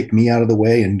someone kicked me out of the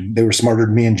way and they were smarter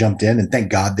than me and jumped in. And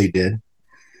thank God they did.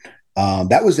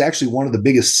 That was actually one of the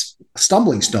biggest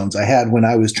stumbling stones I had when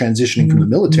I was transitioning from the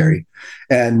military.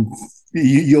 And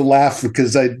you'll laugh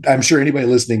because I'm sure anybody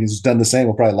listening has done the same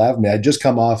will probably laugh at me. I'd just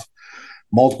come off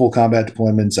multiple combat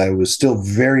deployments. I was still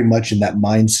very much in that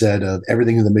mindset of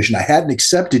everything in the mission. I hadn't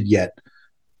accepted yet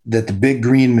that the big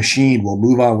green machine will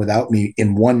move on without me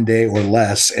in 1 day or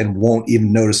less and won't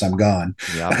even notice I'm gone.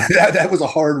 Yeah. that was a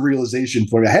hard realization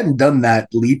for me. I hadn't done that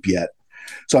leap yet.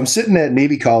 So I'm sitting at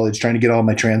Navy College trying to get all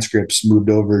my transcripts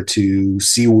moved over to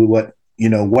see what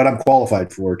I'm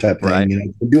qualified for type thing, right.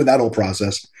 Doing that whole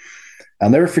process.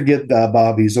 I'll never forget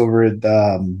Bob. He's over at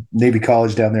Navy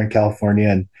College down there in California,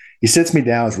 and he sits me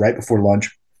down. It's right before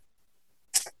lunch.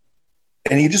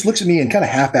 And he just looks at me and kind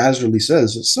of haphazardly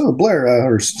says, "So Blair,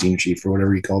 or senior chief or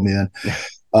whatever he called me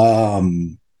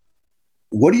then,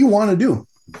 what do you want to do?"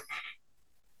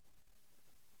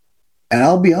 And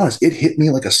I'll be honest, it hit me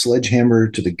like a sledgehammer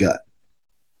to the gut.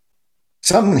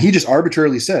 Something he just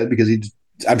arbitrarily said because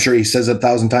I'm sure he says it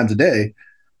 1,000 times a day.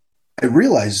 I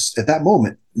realized at that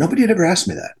moment, nobody had ever asked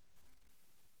me that.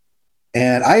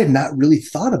 And I had not really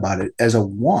thought about it as a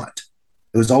want.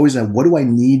 It was always what do I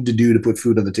need to do to put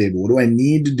food on the table? What do I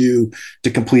need to do to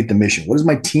complete the mission? What does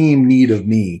my team need of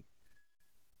me?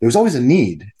 There was always a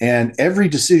need. And every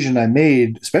decision I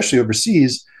made, especially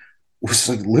overseas, was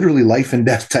like literally life and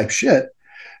death type shit.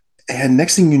 And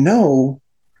next thing you know,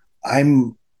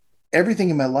 everything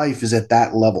in my life is at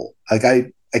that level. Like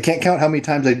I can't count how many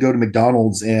times I'd go to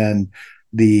McDonald's and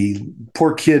the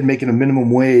poor kid making a minimum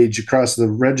wage across the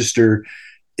register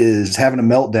is having a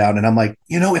meltdown. And I'm like,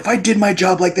 if I did my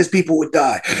job like this, people would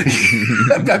die.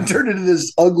 I'm turned into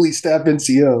this ugly staff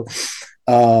NCO.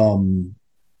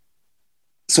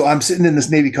 So I'm sitting in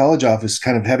this Navy College office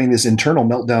kind of having this internal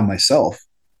meltdown myself.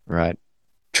 Right.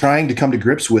 Trying to come to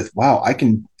grips with, wow, I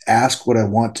can ask what I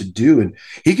want to do. And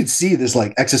he could see this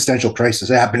like existential crisis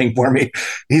happening for me.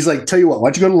 He's like, tell you what, why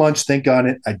don't you go to lunch, think on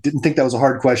it. I didn't think that was a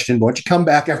hard question, but why don't you come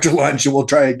back after lunch and we'll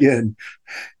try again.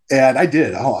 And I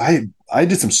did. I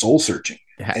did some soul searching.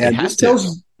 And this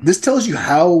tells you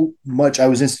how much I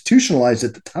was institutionalized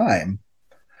at the time.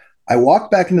 I walked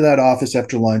back into that office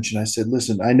after lunch and I said,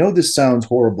 listen, I know this sounds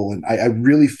horrible and I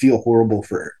really feel horrible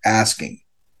for asking.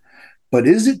 But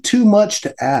is it too much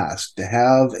to ask to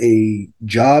have a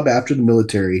job after the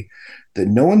military that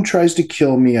no one tries to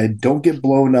kill me, I don't get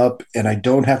blown up, and I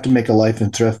don't have to make a life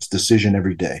and death decision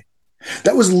every day?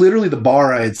 That was literally the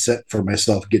bar I had set for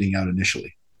myself getting out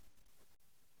initially.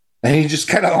 And he just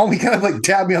kind of like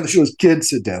tapped me on the shoulder. Kid,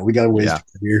 sit down. We got a ways to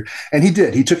go here. And he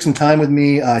did. He took some time with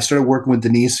me. I started working with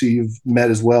Denise, who you've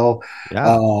met as well,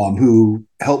 who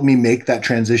helped me make that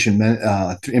transition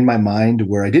in my mind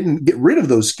where I didn't get rid of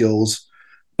those skills,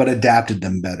 but adapted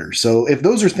them better. So if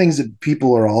those are things that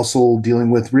people are also dealing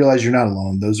with, realize you're not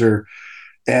alone.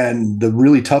 And the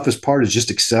really toughest part is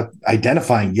just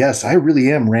identifying, yes, I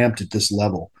really am ramped at this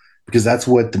level because that's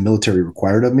what the military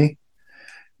required of me.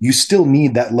 You still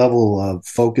need that level of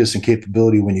focus and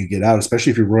capability when you get out,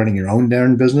 especially if you're running your own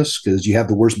darn business, because you have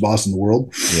the worst boss in the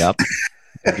world. Yep.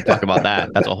 We can talk about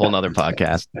that. That's a whole nother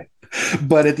podcast.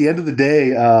 But at the end of the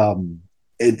day,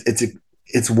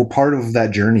 it's part of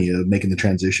that journey of making the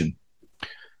transition.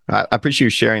 I appreciate you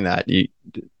sharing that.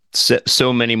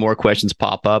 So many more questions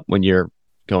pop up when you're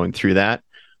going through that.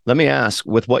 Let me ask,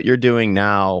 with what you're doing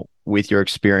now, with your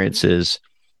experiences,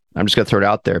 I'm just going to throw it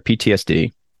out there,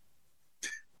 PTSD.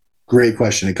 Great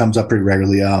question. It comes up pretty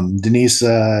regularly. Denise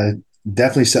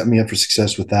definitely set me up for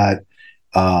success with that.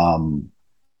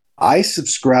 I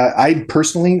subscribe. I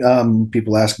personally,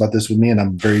 people ask about this with me, and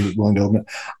I'm very willing to open it.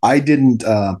 I didn't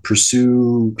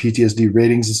pursue PTSD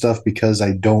ratings and stuff because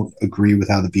I don't agree with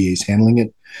how the VA is handling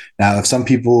it. Now, if some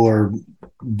people are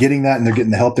getting that and they're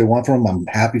getting the help they want from them, I'm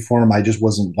happy for them. I just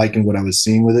wasn't liking what I was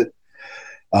seeing with it,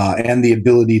 and the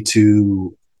ability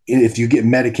to, if you get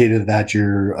medicated, that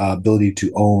your ability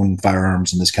to own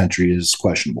firearms in this country is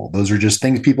questionable. Those are just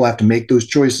things people have to make those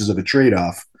choices of a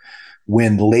trade-off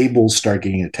when labels start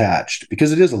getting attached,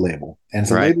 because it is a label, and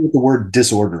it's a label with the word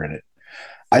disorder in it.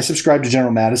 I subscribe to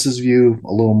General Mattis's view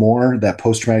a little more, that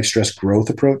post-traumatic stress growth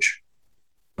approach,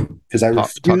 because I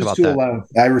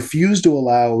refuse to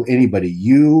allow anybody,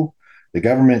 you, the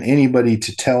government, anybody,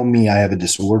 to tell me I have a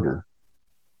disorder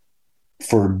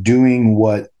for doing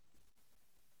what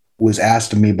was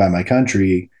asked of me by my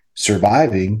country,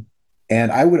 surviving,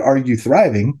 and I would argue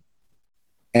thriving,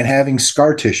 and having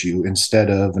scar tissue instead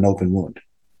of an open wound.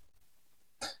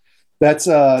 That's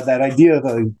that idea of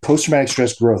a post-traumatic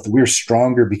stress growth. We're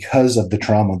stronger because of the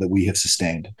trauma that we have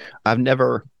sustained. I've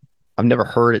never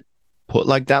heard it put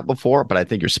like that before, but I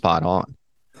think you're spot on.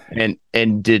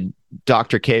 And did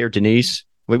Dr. K or Denise,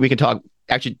 we can talk,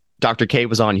 actually, Dr. K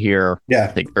was on here, I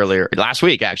think earlier last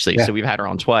week, actually. Yeah. So we've had her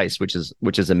on twice, which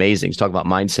is amazing. She's talking about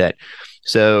mindset.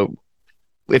 So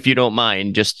if you don't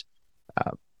mind, just,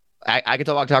 I could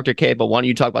talk about Dr. K, but why don't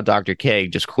you talk about Dr. K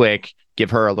just quick,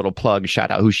 give her a little plug, shout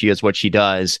out who she is, what she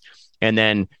does. And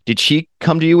then did she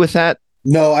come to you with that?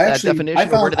 No, I that actually, definition, I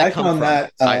found, where did that come from?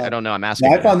 that. I don't know. I'm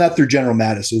asking. I found that through General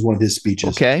Mattis. It was one of his speeches.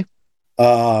 Okay.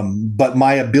 But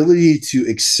my ability to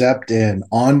accept and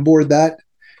onboard that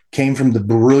came from the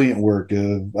brilliant work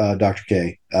of Dr.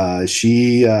 K.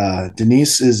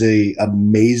 Denise is a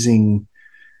amazing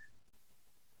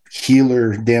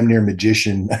healer, damn near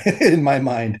magician in my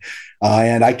mind.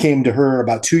 And I came to her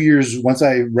about 2 years. Once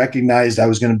I recognized I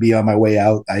was going to be on my way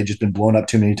out, I had just been blown up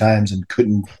too many times and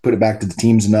couldn't put it back to the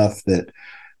teams enough that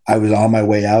I was on my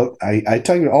way out. I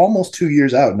tell you, almost 2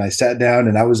 years out, and I sat down,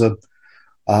 and I was a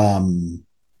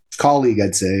colleague,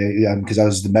 I'd say, because I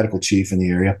was the medical chief in the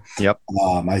area. Yep.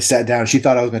 I sat down. She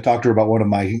thought I was going to talk to her about one of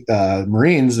my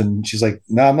Marines, and she's like,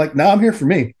 "No." I'm like, "No, I'm here for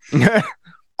me.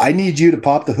 I need you to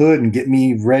pop the hood and get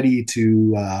me ready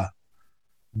to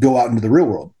go out into the real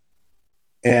world."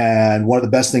 And one of the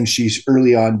best things she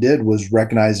early on did was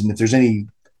recognizing if there's any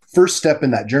first step in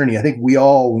that journey. I think we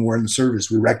all, when we're in the service,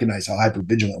 we recognize how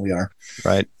hypervigilant we are.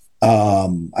 Right.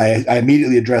 I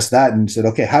immediately addressed that and said,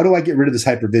 okay, how do I get rid of this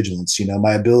hypervigilance?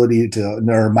 My ability to,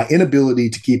 or my inability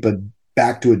to keep a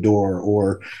back to a door,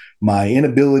 or my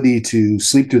inability to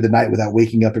sleep through the night without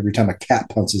waking up every time a cat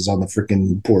pounces on the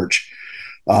freaking porch.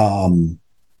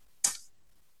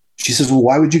 She says, well,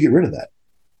 why would you get rid of that?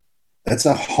 That's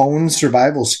a honed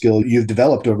survival skill you've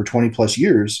developed over 20 plus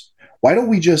years. Why don't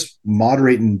we just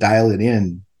moderate and dial it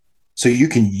in so you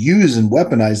can use and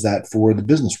weaponize that for the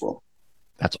business world?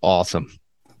 That's awesome.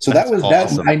 So that's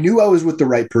awesome. I knew I was with the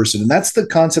right person. And that's the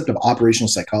concept of operational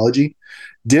psychology,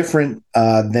 different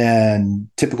than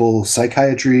typical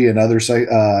psychiatry and other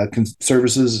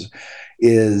services.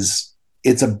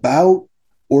 It's about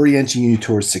orienting you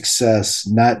towards success,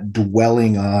 not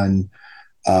dwelling on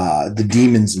the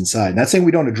demons inside. Not saying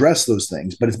we don't address those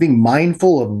things, but it's being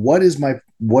mindful of what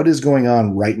is going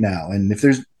on right now. And if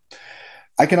there's,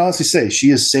 I can honestly say she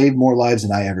has saved more lives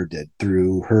than I ever did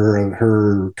through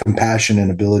her compassion and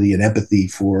ability and empathy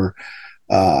for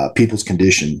people's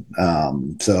condition.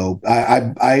 So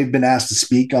I've been asked to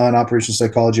speak on operational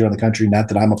psychology around the country. Not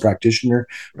that I'm a practitioner,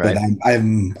 right,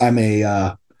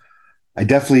 but I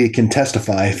definitely can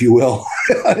testify, if you will,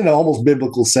 in an almost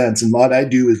biblical sense. And what I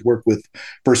do is work with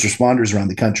first responders around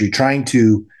the country, trying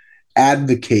to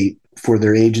advocate for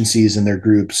their agencies and their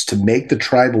groups to make the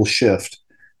tribal shift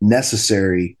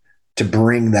necessary to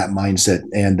bring that mindset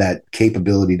and that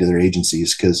capability to their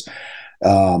agencies. Because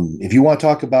if you want to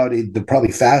talk about the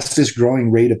probably fastest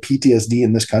growing rate of PTSD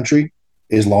in this country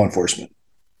is law enforcement.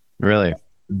 Really?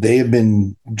 They have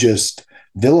been just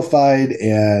vilified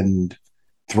and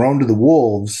thrown to the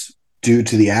wolves due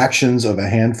to the actions of a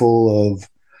handful of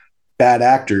bad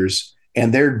actors.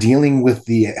 And they're dealing with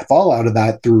the fallout of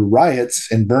that through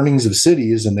riots and burnings of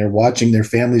cities. And they're watching their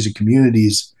families and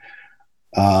communities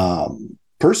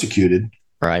persecuted.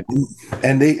 Right.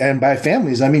 And by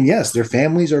families, I mean, yes, their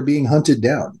families are being hunted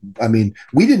down. I mean,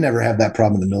 we didn't ever have that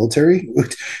problem in the military.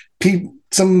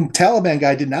 Some Taliban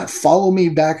guy did not follow me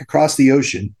back across the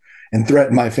ocean and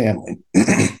threaten my family.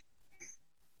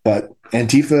 But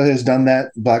Antifa has done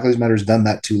that. Black Lives Matter has done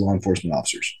that to law enforcement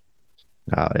officers.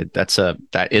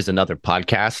 That is another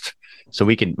podcast, so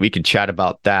we can chat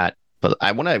about that. But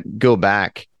I want to go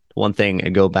back one thing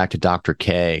and go back to Dr.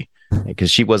 K.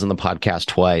 because she was on the podcast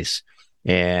twice.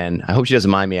 And I hope she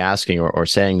doesn't mind me asking or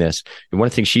saying this. And one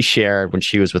of the things she shared when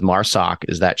she was with Marsoc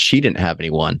is that she didn't have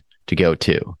anyone to go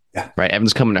to. Yeah. Right.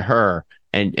 Everyone's coming to her,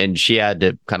 and she had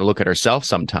to kind of look at herself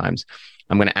sometimes.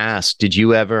 I'm going to ask, did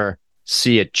you ever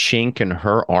see a chink in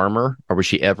her armor, or was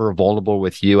she ever vulnerable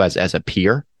with you as a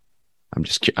peer? I'm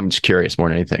just curious more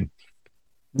than anything.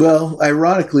 Well,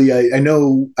 ironically, I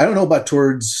don't know about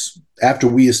towards after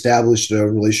we established a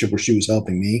relationship where she was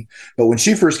helping me, but when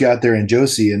she first got there, and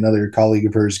Josie, another colleague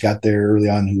of hers, got there early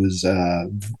on, who was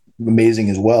amazing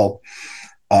as well.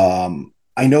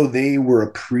 I know they were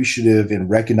appreciative and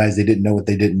recognized they didn't know what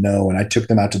they didn't know, and I took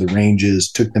them out to the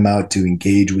ranges, took them out to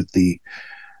engage with the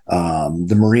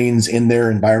Marines in their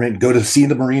environment, go to see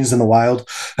the Marines in the wild.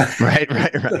 Right.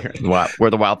 Wow. Where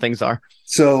the wild things are.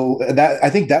 So that, I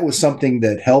think that was something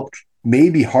that helped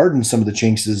maybe harden some of the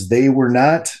chinks. Is they were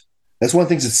not, that's one of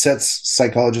the things that sets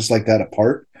psychologists like that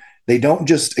apart. They don't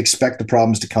just expect the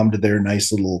problems to come to their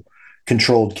nice little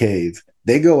controlled cave.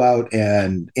 They go out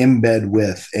and embed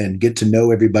with and get to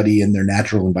know everybody in their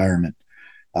natural environment.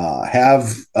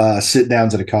 Have sit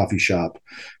downs at a coffee shop,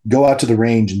 go out to the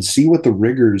range and see what the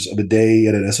rigors of a day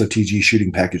at an SOTG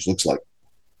shooting package looks like.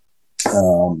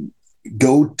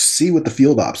 Go see what the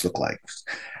field ops look like.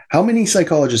 How many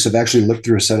psychologists have actually looked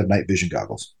through a set of night vision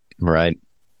goggles? Right.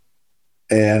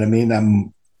 And I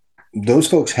mean, those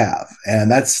folks have,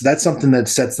 and that's something that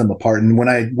sets them apart. And when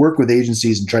I work with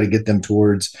agencies and try to get them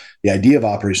towards the idea of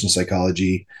operational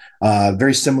psychology,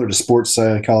 very similar to sports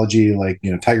psychology, like,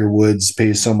 Tiger Woods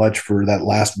pays so much for that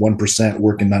last 1%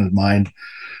 working on his mind.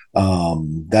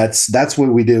 That's what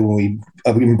we did when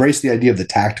we embraced the idea of the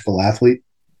tactical athlete.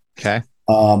 Okay.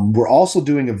 We're also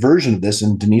doing a version of this,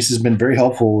 and Denise has been very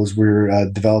helpful as we're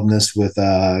developing this with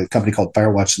a company called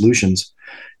Firewatch Solutions,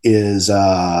 is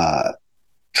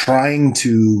trying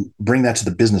to bring that to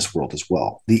the business world as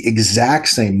well. The exact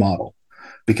same model.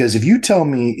 Because if you tell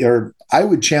me, or I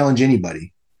would challenge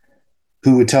anybody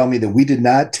who would tell me that we did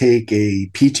not take a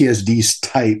PTSD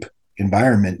type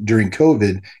environment during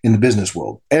COVID in the business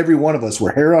world. Every one of us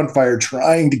were hair on fire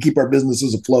trying to keep our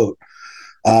businesses afloat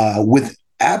with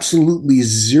absolutely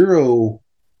zero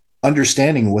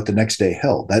understanding of what the next day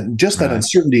held. That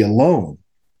uncertainty alone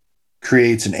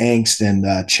creates an angst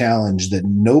and challenge that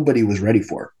nobody was ready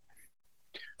for.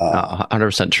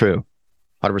 100% true.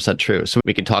 100% true. So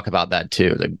we can talk about that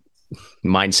too. The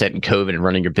mindset and COVID and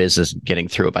running your business and getting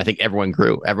through it. But I think everyone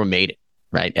grew. Everyone made it,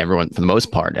 right? Everyone, for the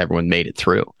most part, everyone made it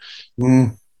through.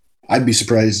 I'd be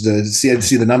surprised to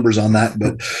see the numbers on that,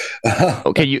 but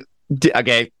okay.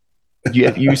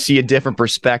 You see a different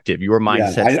perspective. Your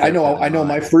mindset. Yeah, I know.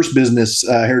 My first business,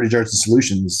 Heritage Arts and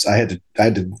Solutions, I had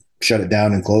to shut it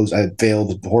down and close. I had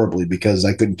failed horribly because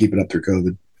I couldn't keep it up through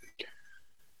COVID.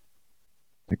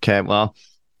 Okay, well,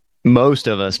 most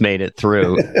of us made it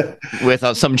through with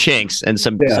some chinks and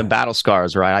some battle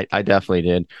scars, right? I definitely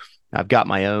did. I've got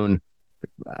my own.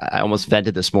 I almost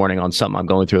vented this morning on something I'm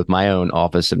going through with my own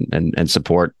office and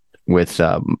support with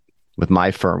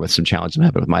my firm, with some challenges I'm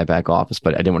having with my back office,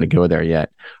 but I didn't want to go there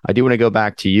yet. I do want to go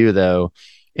back to you though,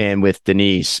 and with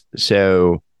Denise.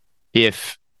 So,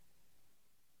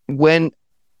 when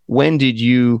did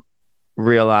you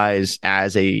realize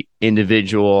as a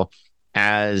individual,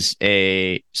 as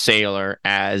a sailor,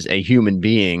 as a human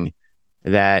being,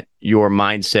 that your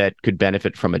mindset could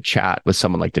benefit from a chat with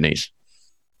someone like Denise?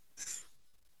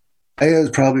 I think it was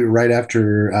probably right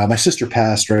after my sister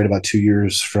passed, right about 2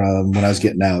 years from when I was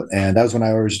getting out. And that was when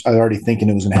I was already thinking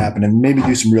it was going to happen, and maybe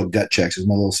do some real gut checks with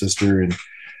my little sister, and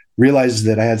realized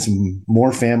that I had some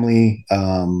more family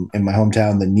in my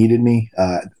hometown that needed me.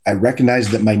 I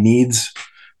recognized that my needs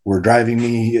were driving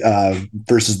me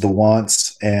versus the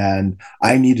wants, and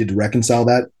I needed to reconcile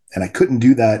that. And I couldn't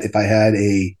do that if I had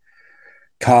a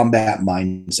combat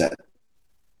mindset.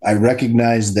 I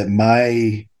recognized that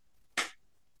my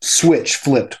switch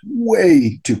flipped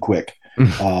way too quick.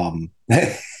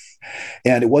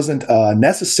 And it wasn't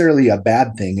necessarily a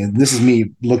bad thing. And this is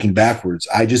me looking backwards.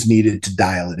 I just needed to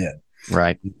dial it in.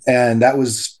 Right. And that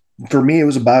was, for me, it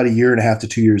was about 1.5 years to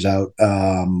 2 years out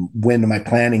when my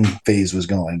planning phase was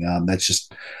going.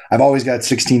 I've always got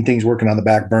 16 things working on the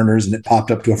back burners, and it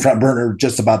popped up to a front burner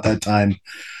just about that time.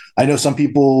 I know some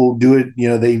people do it,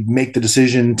 they make the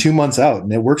decision 2 months out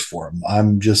and it works for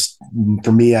them.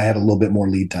 For me, I had a little bit more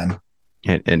lead time.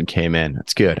 And came in.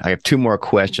 That's good. I have 2 more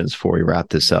questions before we wrap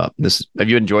this up. Have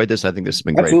you enjoyed this? I think this has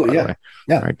been great. Absolutely, by the way.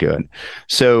 Yeah. All right, good.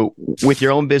 So with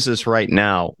your own business right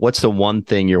now, what's the one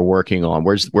thing you're working on?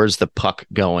 Where's the puck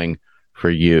going for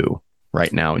you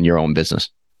right now in your own business?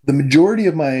 The majority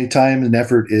of my time and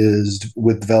effort is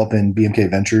with developing BMK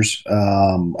Ventures.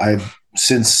 I've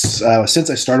since I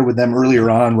started with them earlier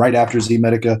on, right after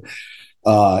Z-Medica,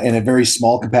 in a very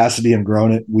small capacity and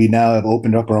grown it. We now have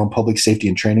opened up our own public safety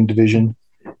and training division,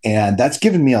 and that's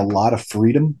given me a lot of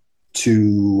freedom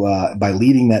to, by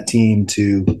leading that team,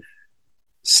 to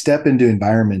step into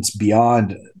environments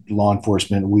beyond law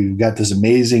enforcement. We've got this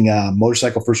amazing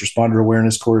motorcycle first responder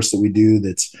awareness course that we do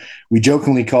we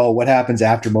jokingly call what happens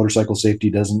after motorcycle safety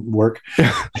doesn't work.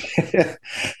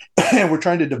 And we're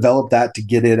trying to develop that to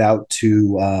get it out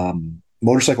to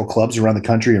motorcycle clubs around the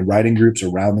country and riding groups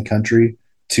around the country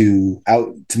to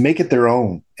make it their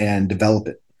own and develop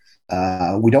it.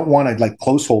 We don't want to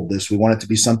close hold this. We want it to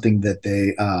be something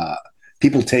that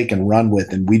people take and run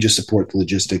with, and we just support the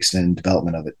logistics and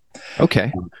development of it.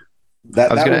 Okay.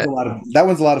 That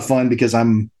one's a lot of fun because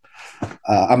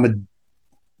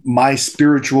my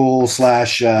spiritual /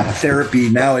 therapy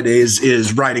nowadays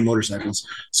is riding motorcycles.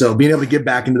 So being able to get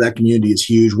back into that community is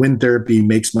huge. Wind therapy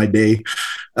makes my day.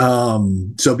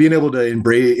 So being able to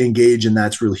engage in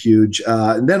that's really huge.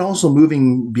 And then also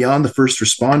moving beyond the first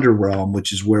responder realm,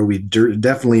 which is where we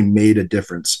definitely made a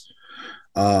difference.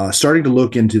 Starting to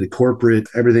look into the corporate,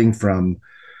 everything from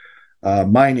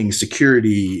mining,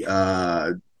 security,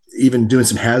 even doing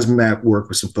some hazmat work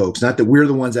with some folks. Not that we're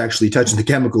the ones actually touching the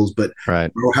chemicals, but right.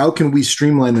 How can we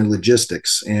streamline the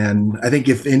logistics? And I think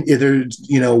if there's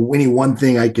any one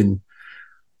thing I can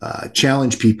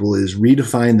challenge people is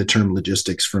redefine the term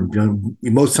logistics. From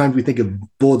most times we think of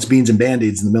bullets, beans, and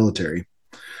band-aids in the military.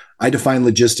 I define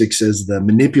logistics as the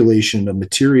manipulation of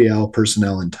material,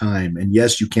 personnel, and time. And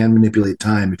yes, you can manipulate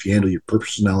time if you handle your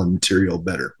personnel and material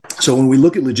better. So when we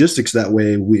look at logistics that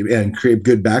way, and create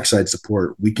good backside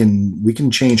support, we can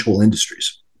change whole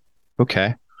industries.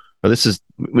 Okay. Well,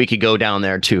 we could go down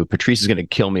there too. Patrice is going to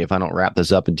kill me if I don't wrap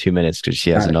this up in 2 minutes because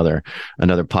she has another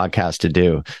podcast to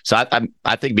do. So I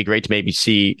think it'd be great to maybe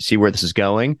see where this is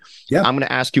going. Yeah. I'm going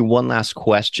to ask you one last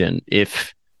question.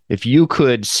 If you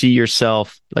could see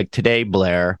yourself like today,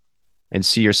 Blair, and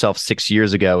see yourself 6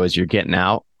 years ago as you're getting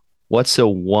out, what's the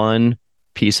one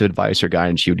piece of advice or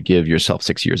guidance you would give yourself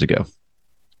 6 years ago,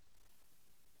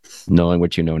 knowing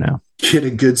what you know now? Get a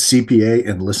good CPA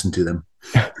and listen to them.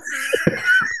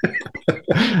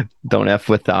 Don't F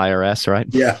with the IRS, right?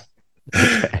 Yeah.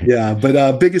 Okay. Yeah.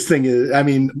 But biggest thing is,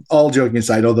 all joking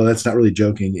aside, although that's not really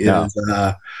joking, is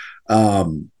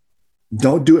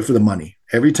don't do it for the money.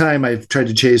 Every time I've tried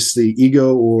to chase the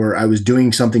ego or I was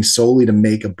doing something solely to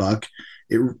make a buck,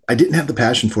 I didn't have the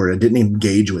passion for it. I didn't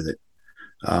engage with it.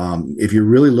 If you're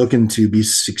really looking to be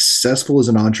successful as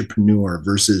an entrepreneur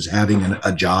versus having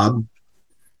a job,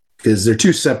 because they're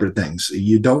two separate things.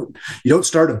 You don't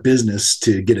start a business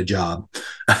to get a job.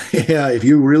 If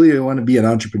you really want to be an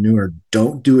entrepreneur,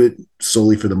 don't do it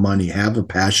solely for the money. Have a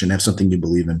passion, have something you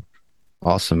believe in.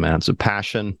 Awesome, man. So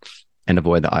passion and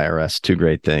avoid the IRS. Two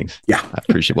great things. Yeah. I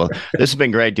appreciate it. Well, this has been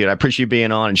great, dude. I appreciate you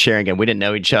being on and sharing again. We didn't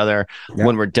know each other. Yeah.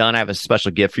 When we're done, I have a special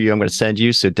gift for you I'm going to send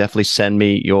you. So definitely send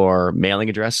me your mailing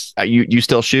address. You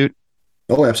still shoot?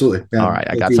 Oh, absolutely. Yeah. All right.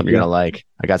 I got something you're going to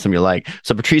like.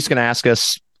 So Patrice is going to ask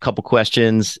us a couple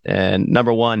questions. And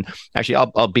number one, actually,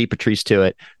 I'll beat Patrice to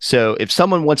it. So if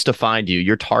someone wants to find you,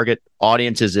 your target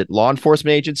audience, is it law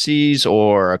enforcement agencies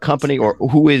or a company, or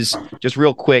who is, just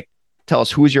real quick, tell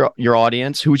us who's your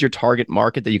audience, who's your target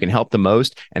market that you can help the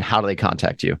most, and how do they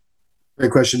contact you?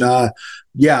 Great question.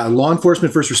 Law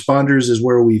enforcement first responders is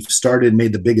where we've started and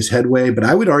made the biggest headway. But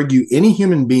I would argue any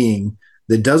human being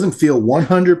that doesn't feel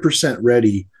 100%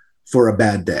 ready for a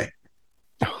bad day.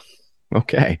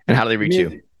 Okay. And how do they reach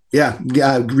you? Yeah.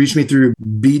 Reach me through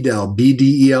Dell,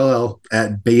 BDELL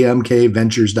at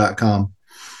bmkventures.com.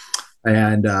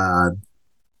 And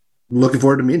looking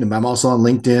forward to meeting them. I'm also on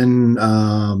LinkedIn,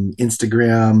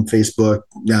 Instagram, Facebook.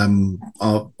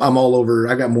 I'm all over.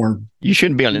 I got more. You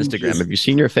shouldn't be on Instagram. Have you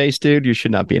seen your face, dude? You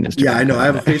should not be on Instagram. Yeah, I know. I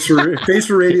have a face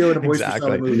for radio and a voice for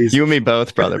sound movies. You and me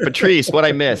both, brother. Patrice, what'd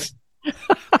I miss?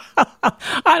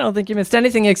 I don't think you missed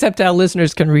anything except how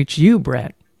listeners can reach you,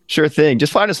 Brett. Sure thing.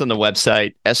 Just find us on the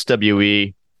website,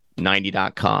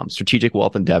 SWE90.com, Strategic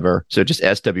Wealth Endeavor. So just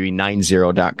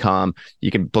SWE90.com.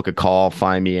 You can book a call,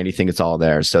 find me, anything. It's all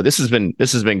there. So this has been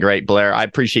great, Blair. I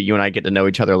appreciate you and I get to know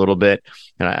each other a little bit.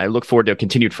 And I look forward to a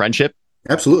continued friendship.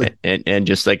 Absolutely. And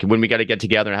just like when we got to get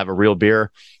together and have a real beer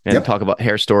and talk about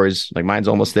hair stories, like mine's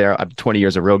almost there. I have 20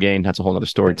 years of Rogaine. That's a whole other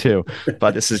story too.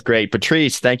 But this is great.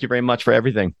 Patrice, thank you very much for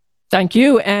everything. Thank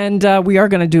you. And we are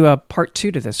going to do a part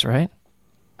 2 to this, right?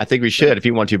 I think we should, if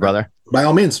you want to, brother. By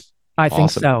all means. I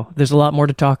think so. There's a lot more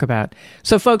to talk about.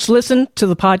 So folks, listen to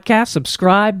the podcast,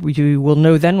 subscribe. You will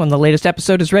know then when the latest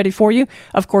episode is ready for you.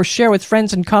 Of course, share with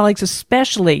friends and colleagues,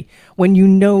 especially when you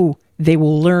know they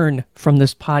will learn from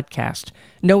this podcast.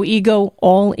 No ego,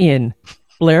 all in.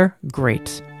 Blair,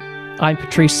 great. I'm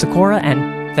Patrice Sikora,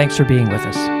 and thanks for being with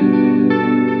us.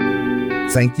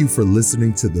 Thank you for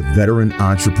listening to the Veteran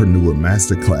Entrepreneur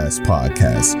Masterclass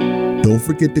podcast. Don't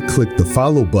forget to click the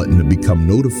follow button to become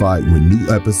notified when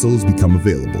new episodes become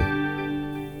available.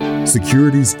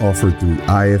 Securities offered through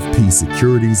IFP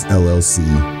Securities LLC,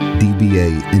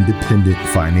 DBA Independent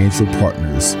Financial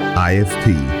Partners,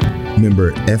 IFP,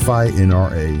 member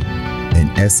FINRA, and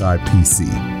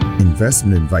SIPC.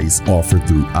 Investment advice offered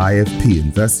through IFP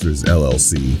Investors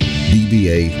LLC,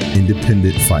 DBA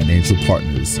Independent Financial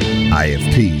Partners,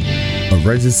 IFP, a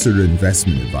registered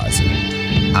investment advisor.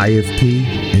 IFP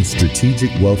and Strategic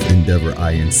Wealth Endeavor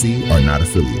INC are not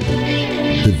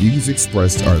affiliated. The views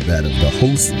expressed are that of the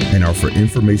host and are for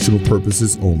informational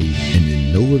purposes only, and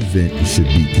in no event should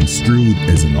be construed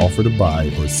as an offer to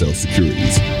buy or sell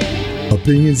securities.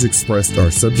 Opinions expressed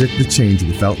are subject to change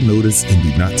without notice and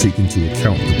do not take into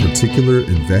account the particular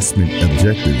investment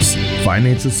objectives,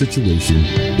 financial situation,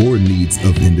 or needs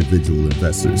of individual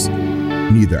investors.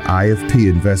 Neither IFP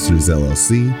Investors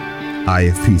LLC,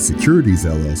 IFP Securities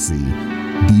LLC,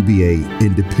 DBA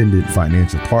Independent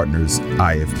Financial Partners,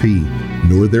 IFP,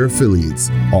 nor their affiliates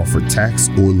offer tax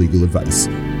or legal advice.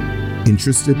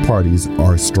 Interested parties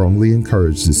are strongly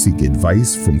encouraged to seek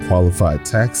advice from qualified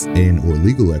tax and or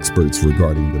legal experts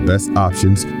regarding the best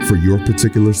options for your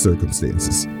particular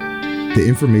circumstances. The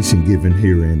information given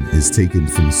herein is taken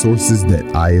from sources that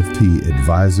IFP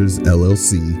Advisors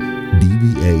LLC,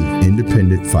 DBA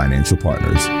Independent Financial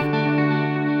Partners.